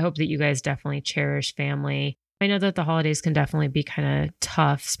I hope that you guys definitely cherish family. I know that the holidays can definitely be kind of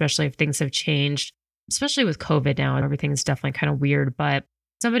tough, especially if things have changed, especially with COVID now. Everything's definitely kind of weird. But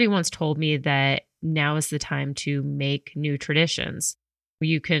somebody once told me that now is the time to make new traditions.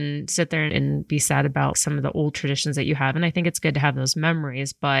 You can sit there and be sad about some of the old traditions that you have. And I think it's good to have those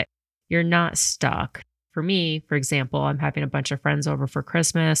memories, but you're not stuck. For me, for example, I'm having a bunch of friends over for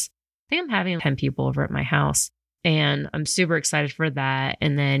Christmas. I think I'm having 10 people over at my house and I'm super excited for that.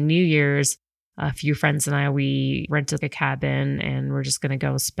 And then New Year's, a few friends and I, we rented a cabin and we're just going to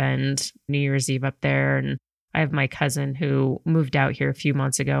go spend New Year's Eve up there. And I have my cousin who moved out here a few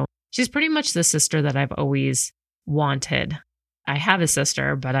months ago. She's pretty much the sister that I've always wanted. I have a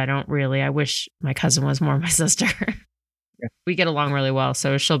sister, but I wish my cousin was more my sister. Yeah. We get along really well.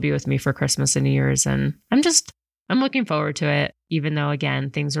 So she'll be with me for Christmas and New Year's. And I'm looking forward to it, even though, again,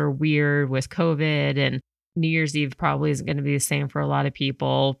 things are weird with COVID and New Year's Eve probably isn't going to be the same for a lot of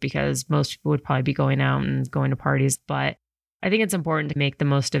people because most people would probably be going out and going to parties. But I think it's important to make the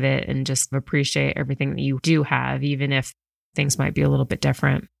most of it and just appreciate everything that you do have, even if things might be a little bit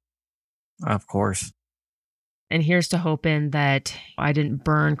different. Of course. And here's to hoping that I didn't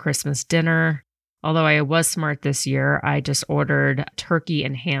burn Christmas dinner. Although I was smart this year, I just ordered turkey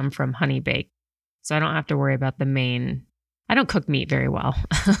and ham from Honey Bake. So I don't have to worry about the main. I don't cook meat very well.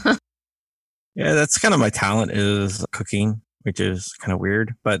 Yeah, that's kind of my talent is cooking, which is kind of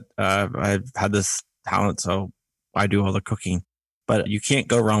weird. But I've had this talent, so I do all the cooking. But you can't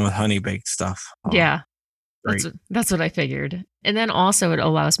go wrong with Honey Baked stuff. Yeah, Great. that's what I figured. And then also it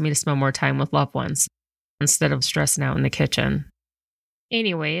allows me to spend more time with loved ones instead of stressing out in the kitchen.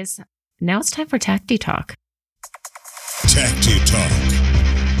 Anyways, now it's time for Tacti Talk. Tacti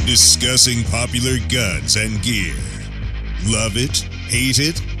Talk. Discussing popular guns and gear. Love it? Hate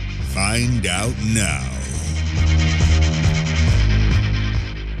it? Find out now.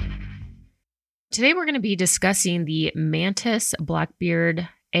 Today we're going to be discussing the Mantis Blackbeard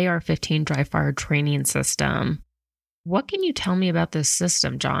AR-15 dry fire training system. What can you tell me about this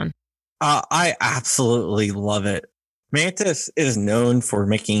system, John? I absolutely love it. Mantis is known for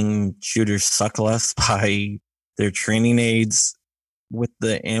making shooters suck less by their training aids. With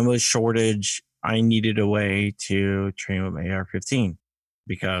the ammo shortage, I needed a way to train with my AR-15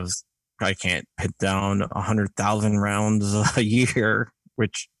 because I can't put down 100,000 rounds a year,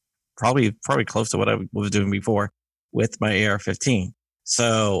 which probably close to what I was doing before with my AR-15.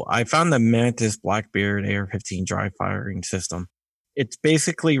 So I found the Mantis Blackbeard AR-15 dry firing system. It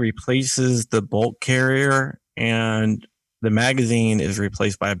basically replaces the bolt carrier and the magazine is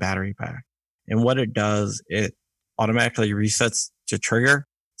replaced by a battery pack. And what it does, it automatically resets to trigger.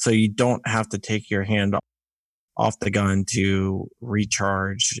 So you don't have to take your hand off the gun to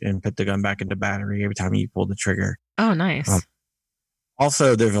recharge and put the gun back into battery every time you pull the trigger. Oh, nice.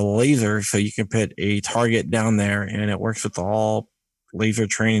 Also, there's a laser, so you can put a target down there and it works with all laser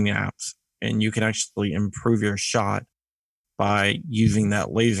training apps. And you can actually improve your shot by using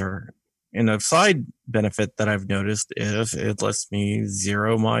that laser. And a side benefit that I've noticed is it lets me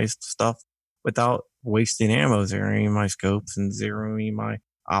zero my stuff without wasting ammo, zeroing my scopes and zeroing my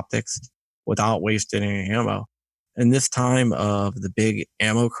optics without wasting any ammo. And this time of the big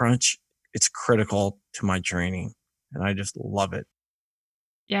ammo crunch, it's critical to my training. And I just love it.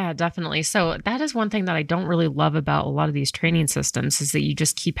 Yeah, definitely. So that is one thing that I don't really love about a lot of these training systems is that you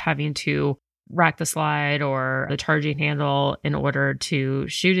just keep having to rack the slide or the charging handle in order to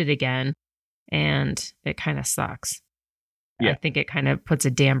shoot it again. And it kind of sucks. Yeah. I think it kind of puts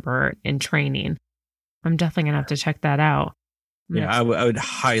a damper in training. I'm definitely going to have to check that out. Yeah, I would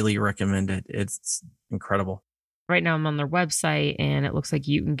highly recommend it. It's incredible. Right now I'm on their website and it looks like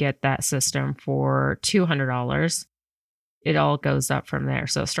you can get that system for $200. It all goes up from there.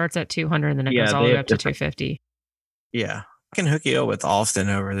 So it starts at $200 and then it goes all the way up to $250. Yeah. I can hook you up with Austin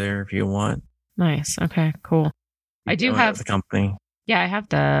over there if you want. Nice. Okay, cool. I do have the company. Yeah, I have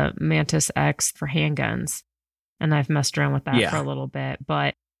the Mantis X for handguns and I've messed around with that for a little bit.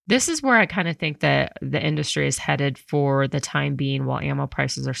 But this is where I kind of think that the industry is headed for the time being while ammo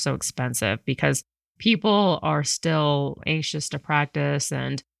prices are so expensive because people are still anxious to practice.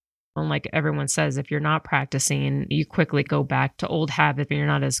 And like everyone says, if you're not practicing, you quickly go back to old habits and you're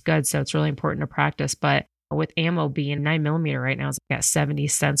not as good. So it's really important to practice. But with ammo being 9mm right now, it's at 70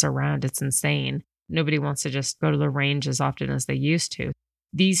 cents a round. It's insane. Nobody wants to just go to the range as often as they used to.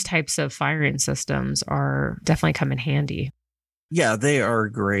 These types of firing systems are definitely come in handy. Yeah, they are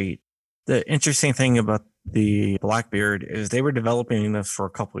great. The interesting thing about the Blackbeard is they were developing this for a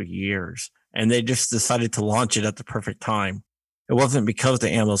couple of years and they just decided to launch it at the perfect time. It wasn't because of the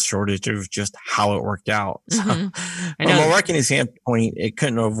ammo shortage, it was just how it worked out. So, from a marketing standpoint, it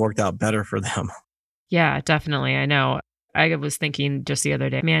couldn't have worked out better for them. Yeah, definitely. I know. I was thinking just the other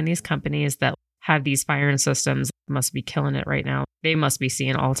day, man, these companies that have these firing systems must be killing it right now. They must be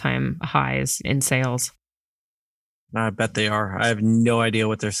seeing all-time highs in sales. I bet they are. I have no idea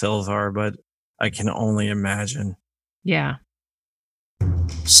what their sales are, but I can only imagine. Yeah.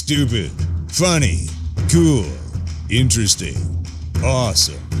 Stupid, funny, cool, interesting,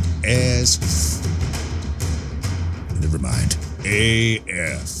 awesome, as never mind,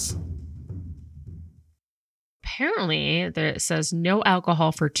 AF. Apparently, it says no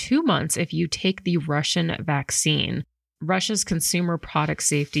alcohol for 2 months if you take the Russian vaccine. Russia's consumer product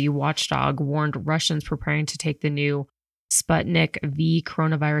safety watchdog warned Russians preparing to take the new Sputnik V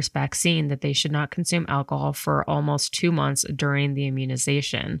coronavirus vaccine that they should not consume alcohol for almost 2 months during the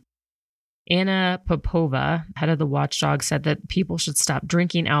immunization. Anna Popova, head of the watchdog, said that people should stop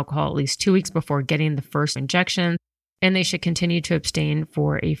drinking alcohol at least 2 weeks before getting the first injection, and they should continue to abstain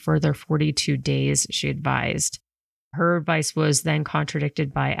for a further 42 days, she advised. Her advice was then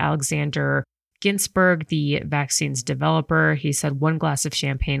contradicted by Alexander Ginsberg, the vaccine's developer. He said 1 glass of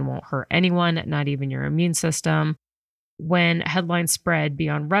champagne won't hurt anyone, not even your immune system. When headlines spread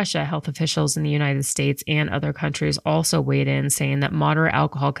beyond Russia, health officials in the United States and other countries also weighed in, saying that moderate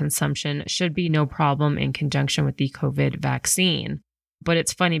alcohol consumption should be no problem in conjunction with the COVID vaccine. But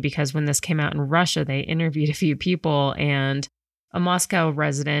it's funny because when this came out in Russia, they interviewed a few people, and a Moscow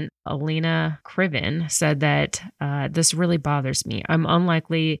resident, Elena Krivin, said that this really bothers me. I'm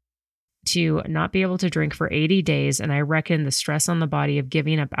unlikely to not be able to drink for 80 days, and I reckon the stress on the body of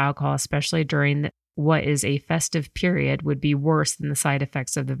giving up alcohol, especially during what is a festive period, would be worse than the side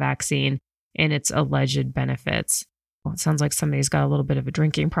effects of the vaccine and its alleged benefits. Well, it sounds like somebody's got a little bit of a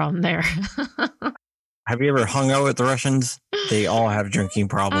drinking problem there. Have you ever hung out with the Russians? They all have drinking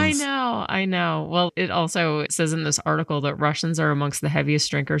problems. I know. Well, it also says in this article that Russians are amongst the heaviest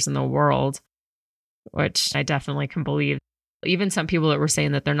drinkers in the world, which I definitely can believe. Even some people that were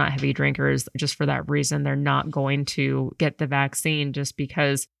saying that they're not heavy drinkers, just for that reason, they're not going to get the vaccine just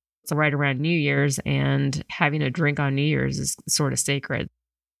because it's right around New Year's, and having a drink on New Year's is sort of sacred.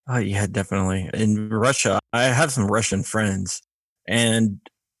 Yeah, definitely. In Russia, I have some Russian friends, and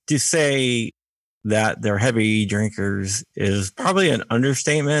to say that they're heavy drinkers is probably an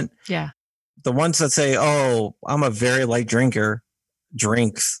understatement. Yeah. The ones that say, oh, I'm a very light drinker,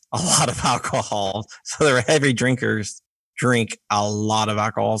 drinks a lot of alcohol. So they're heavy drinkers, drink a lot of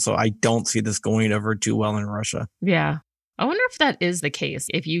alcohol. So I don't see this going over too well in Russia. Yeah. I wonder if that is the case.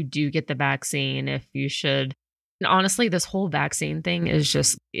 If you do get the vaccine, if you should. And honestly, this whole vaccine thing is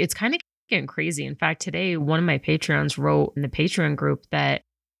just, it's kind of getting crazy. In fact, today, one of my Patreons wrote in the Patreon group that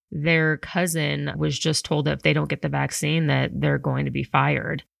their cousin was just told that if they don't get the vaccine, that they're going to be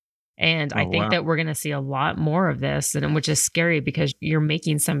fired. And I think that we're going to see a lot more of this, and which is scary because you're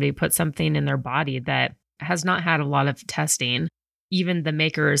making somebody put something in their body that has not had a lot of testing. Even the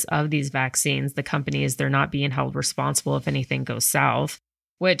makers of these vaccines, the companies, they're not being held responsible if anything goes south,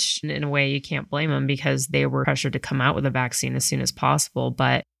 which in a way you can't blame them because they were pressured to come out with a vaccine as soon as possible.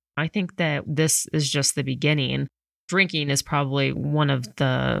 But I think that this is just the beginning. Drinking is probably one of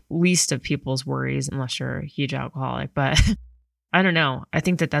the least of people's worries, unless you're a huge alcoholic. But I don't know. I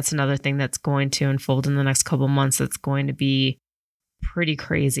think that that's another thing that's going to unfold in the next couple of months that's going to be pretty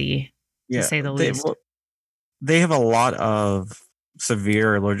crazy, to say the least. They have a lot of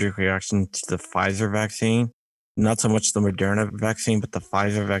severe allergic reaction to the Pfizer vaccine. Not so much the Moderna vaccine, but the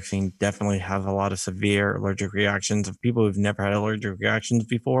Pfizer vaccine definitely has a lot of severe allergic reactions of people who've never had allergic reactions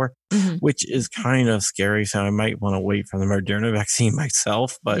before, which is kind of scary. So I might want to wait for the Moderna vaccine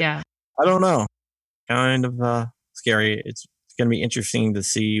myself, but yeah. I don't know. Kind of scary. It's going to be interesting to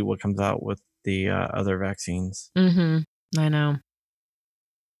see what comes out with the other vaccines. I know.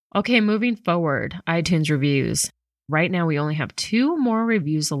 Okay, moving forward, iTunes reviews. Right now, we only have 2 more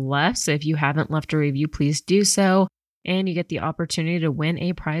reviews left. So if you haven't left a review, please do so. And you get the opportunity to win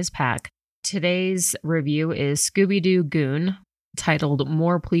a prize pack. Today's review is Scooby-Doo Goon, titled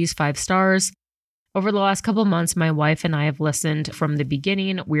More Please 5 stars. Over the last couple of months, my wife and I have listened from the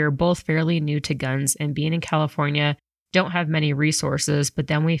beginning. We are both fairly new to guns, and being in California, don't have many resources, but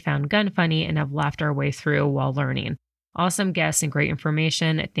then we found Gun Funny and have laughed our way through while learning. Awesome guests and great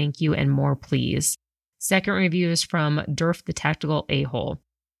information. Thank you, and more please. Second review is from Durf the Tactical A-Hole,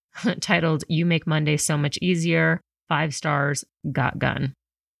 titled You Make Monday So Much Easier, 5 stars, got gun.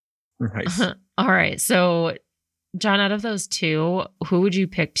 Nice. All right. So, John, out of those 2, who would you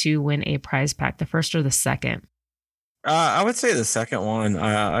pick to win a prize pack, the first or the second? I would say the second one.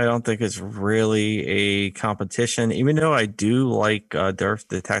 I don't think it's really a competition, even though I do like Durf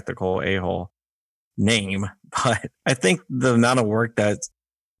the Tactical A-Hole name. But I think the amount of work that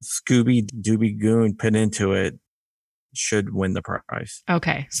Scooby-Dooby Goon put into it should win the prize.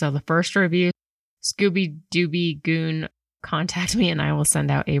 Okay, so the first review, Scooby-Dooby Goon, contact me and I will send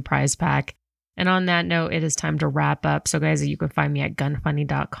out a prize pack. And on that note, it is time to wrap up. So guys, you can find me at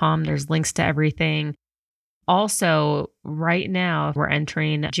gunfunny.com. There's links to everything. Also, right now, we're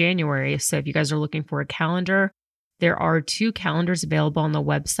entering January. So if you guys are looking for a calendar, there are 2 calendars available on the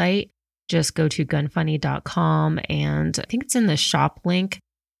website. Just go to gunfunny.com and I think it's in the shop link.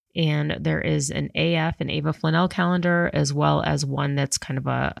 And there is an AF and Ava Flanell calendar, as well as one that's kind of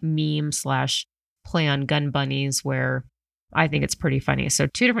a meme / play on gun bunnies, where I think it's pretty funny. So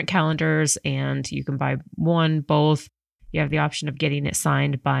 2 different calendars, and you can buy one, both. You have the option of getting it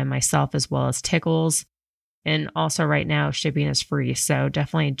signed by myself as well as Tickles. And also right now, shipping is free. So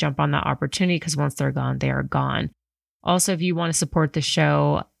definitely jump on that opportunity because once they're gone, they are gone. Also, if you want to support the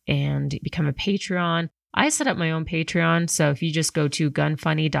show and become a Patreon, I set up my own Patreon. So if you just go to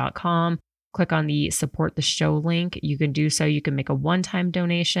gunfunny.com, click on the support the show link. You can do so. You can make a one-time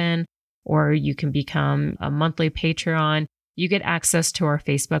donation, or you can become a monthly Patreon. You get access to our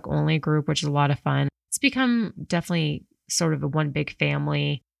Facebook only group, which is a lot of fun. It's become definitely sort of a one big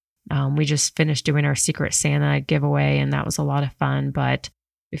family. We just finished doing our Secret Santa giveaway, and that was a lot of fun. But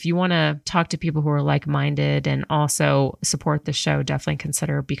if you want to talk to people who are like-minded and also support the show, definitely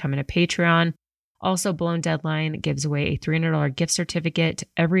consider becoming a Patreon. Also, Blown Deadline gives away a $300 gift certificate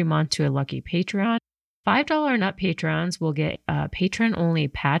every month to a lucky Patreon. $5 and up patrons will get a patron-only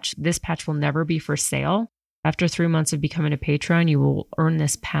patch. This patch will never be for sale. After 3 months of becoming a patron, you will earn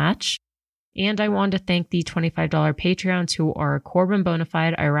this patch. And I want to thank the $25 Patreons who are Corbin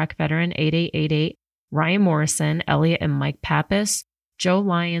Bonafide, Iraq Veteran 8888, Ryan Morrison, Elliot and Mike Pappas, Joe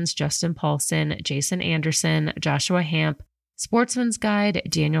Lyons, Justin Paulson, Jason Anderson, Joshua Hamp, Sportsman's Guide,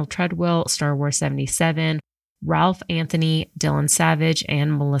 Daniel Treadwell, Star Wars 77, Ralph Anthony, Dylan Savage,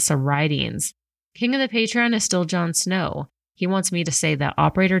 and Melissa Ridings. King of the Patreon is still Jon Snow. He wants me to say that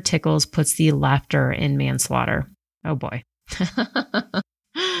Operator Tickles puts the laughter in manslaughter. Oh boy.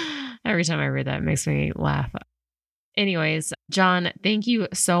 Every time I read that, it makes me laugh. Anyways, John, thank you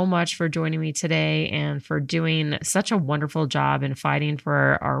so much for joining me today and for doing such a wonderful job in fighting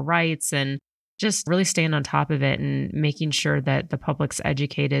for our rights and just really staying on top of it and making sure that the public's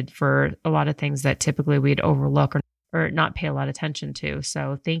educated for a lot of things that typically we'd overlook or not pay a lot of attention to.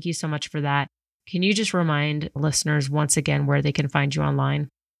 So thank you so much for that. Can you just remind listeners once again where they can find you online?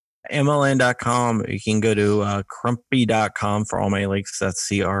 MLN.com. You can go to crumpy.com for all my links. That's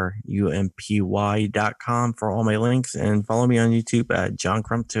CRUMPY.com for all my links. And follow me on YouTube at John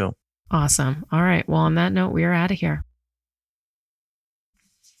Crump 2. Awesome. All right. Well, on that note, we are out of here.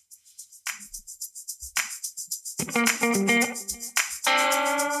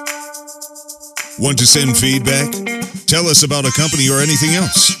 Want to send feedback? Tell us about a company or anything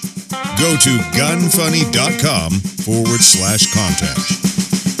else. Go to gunfunny.com/contact.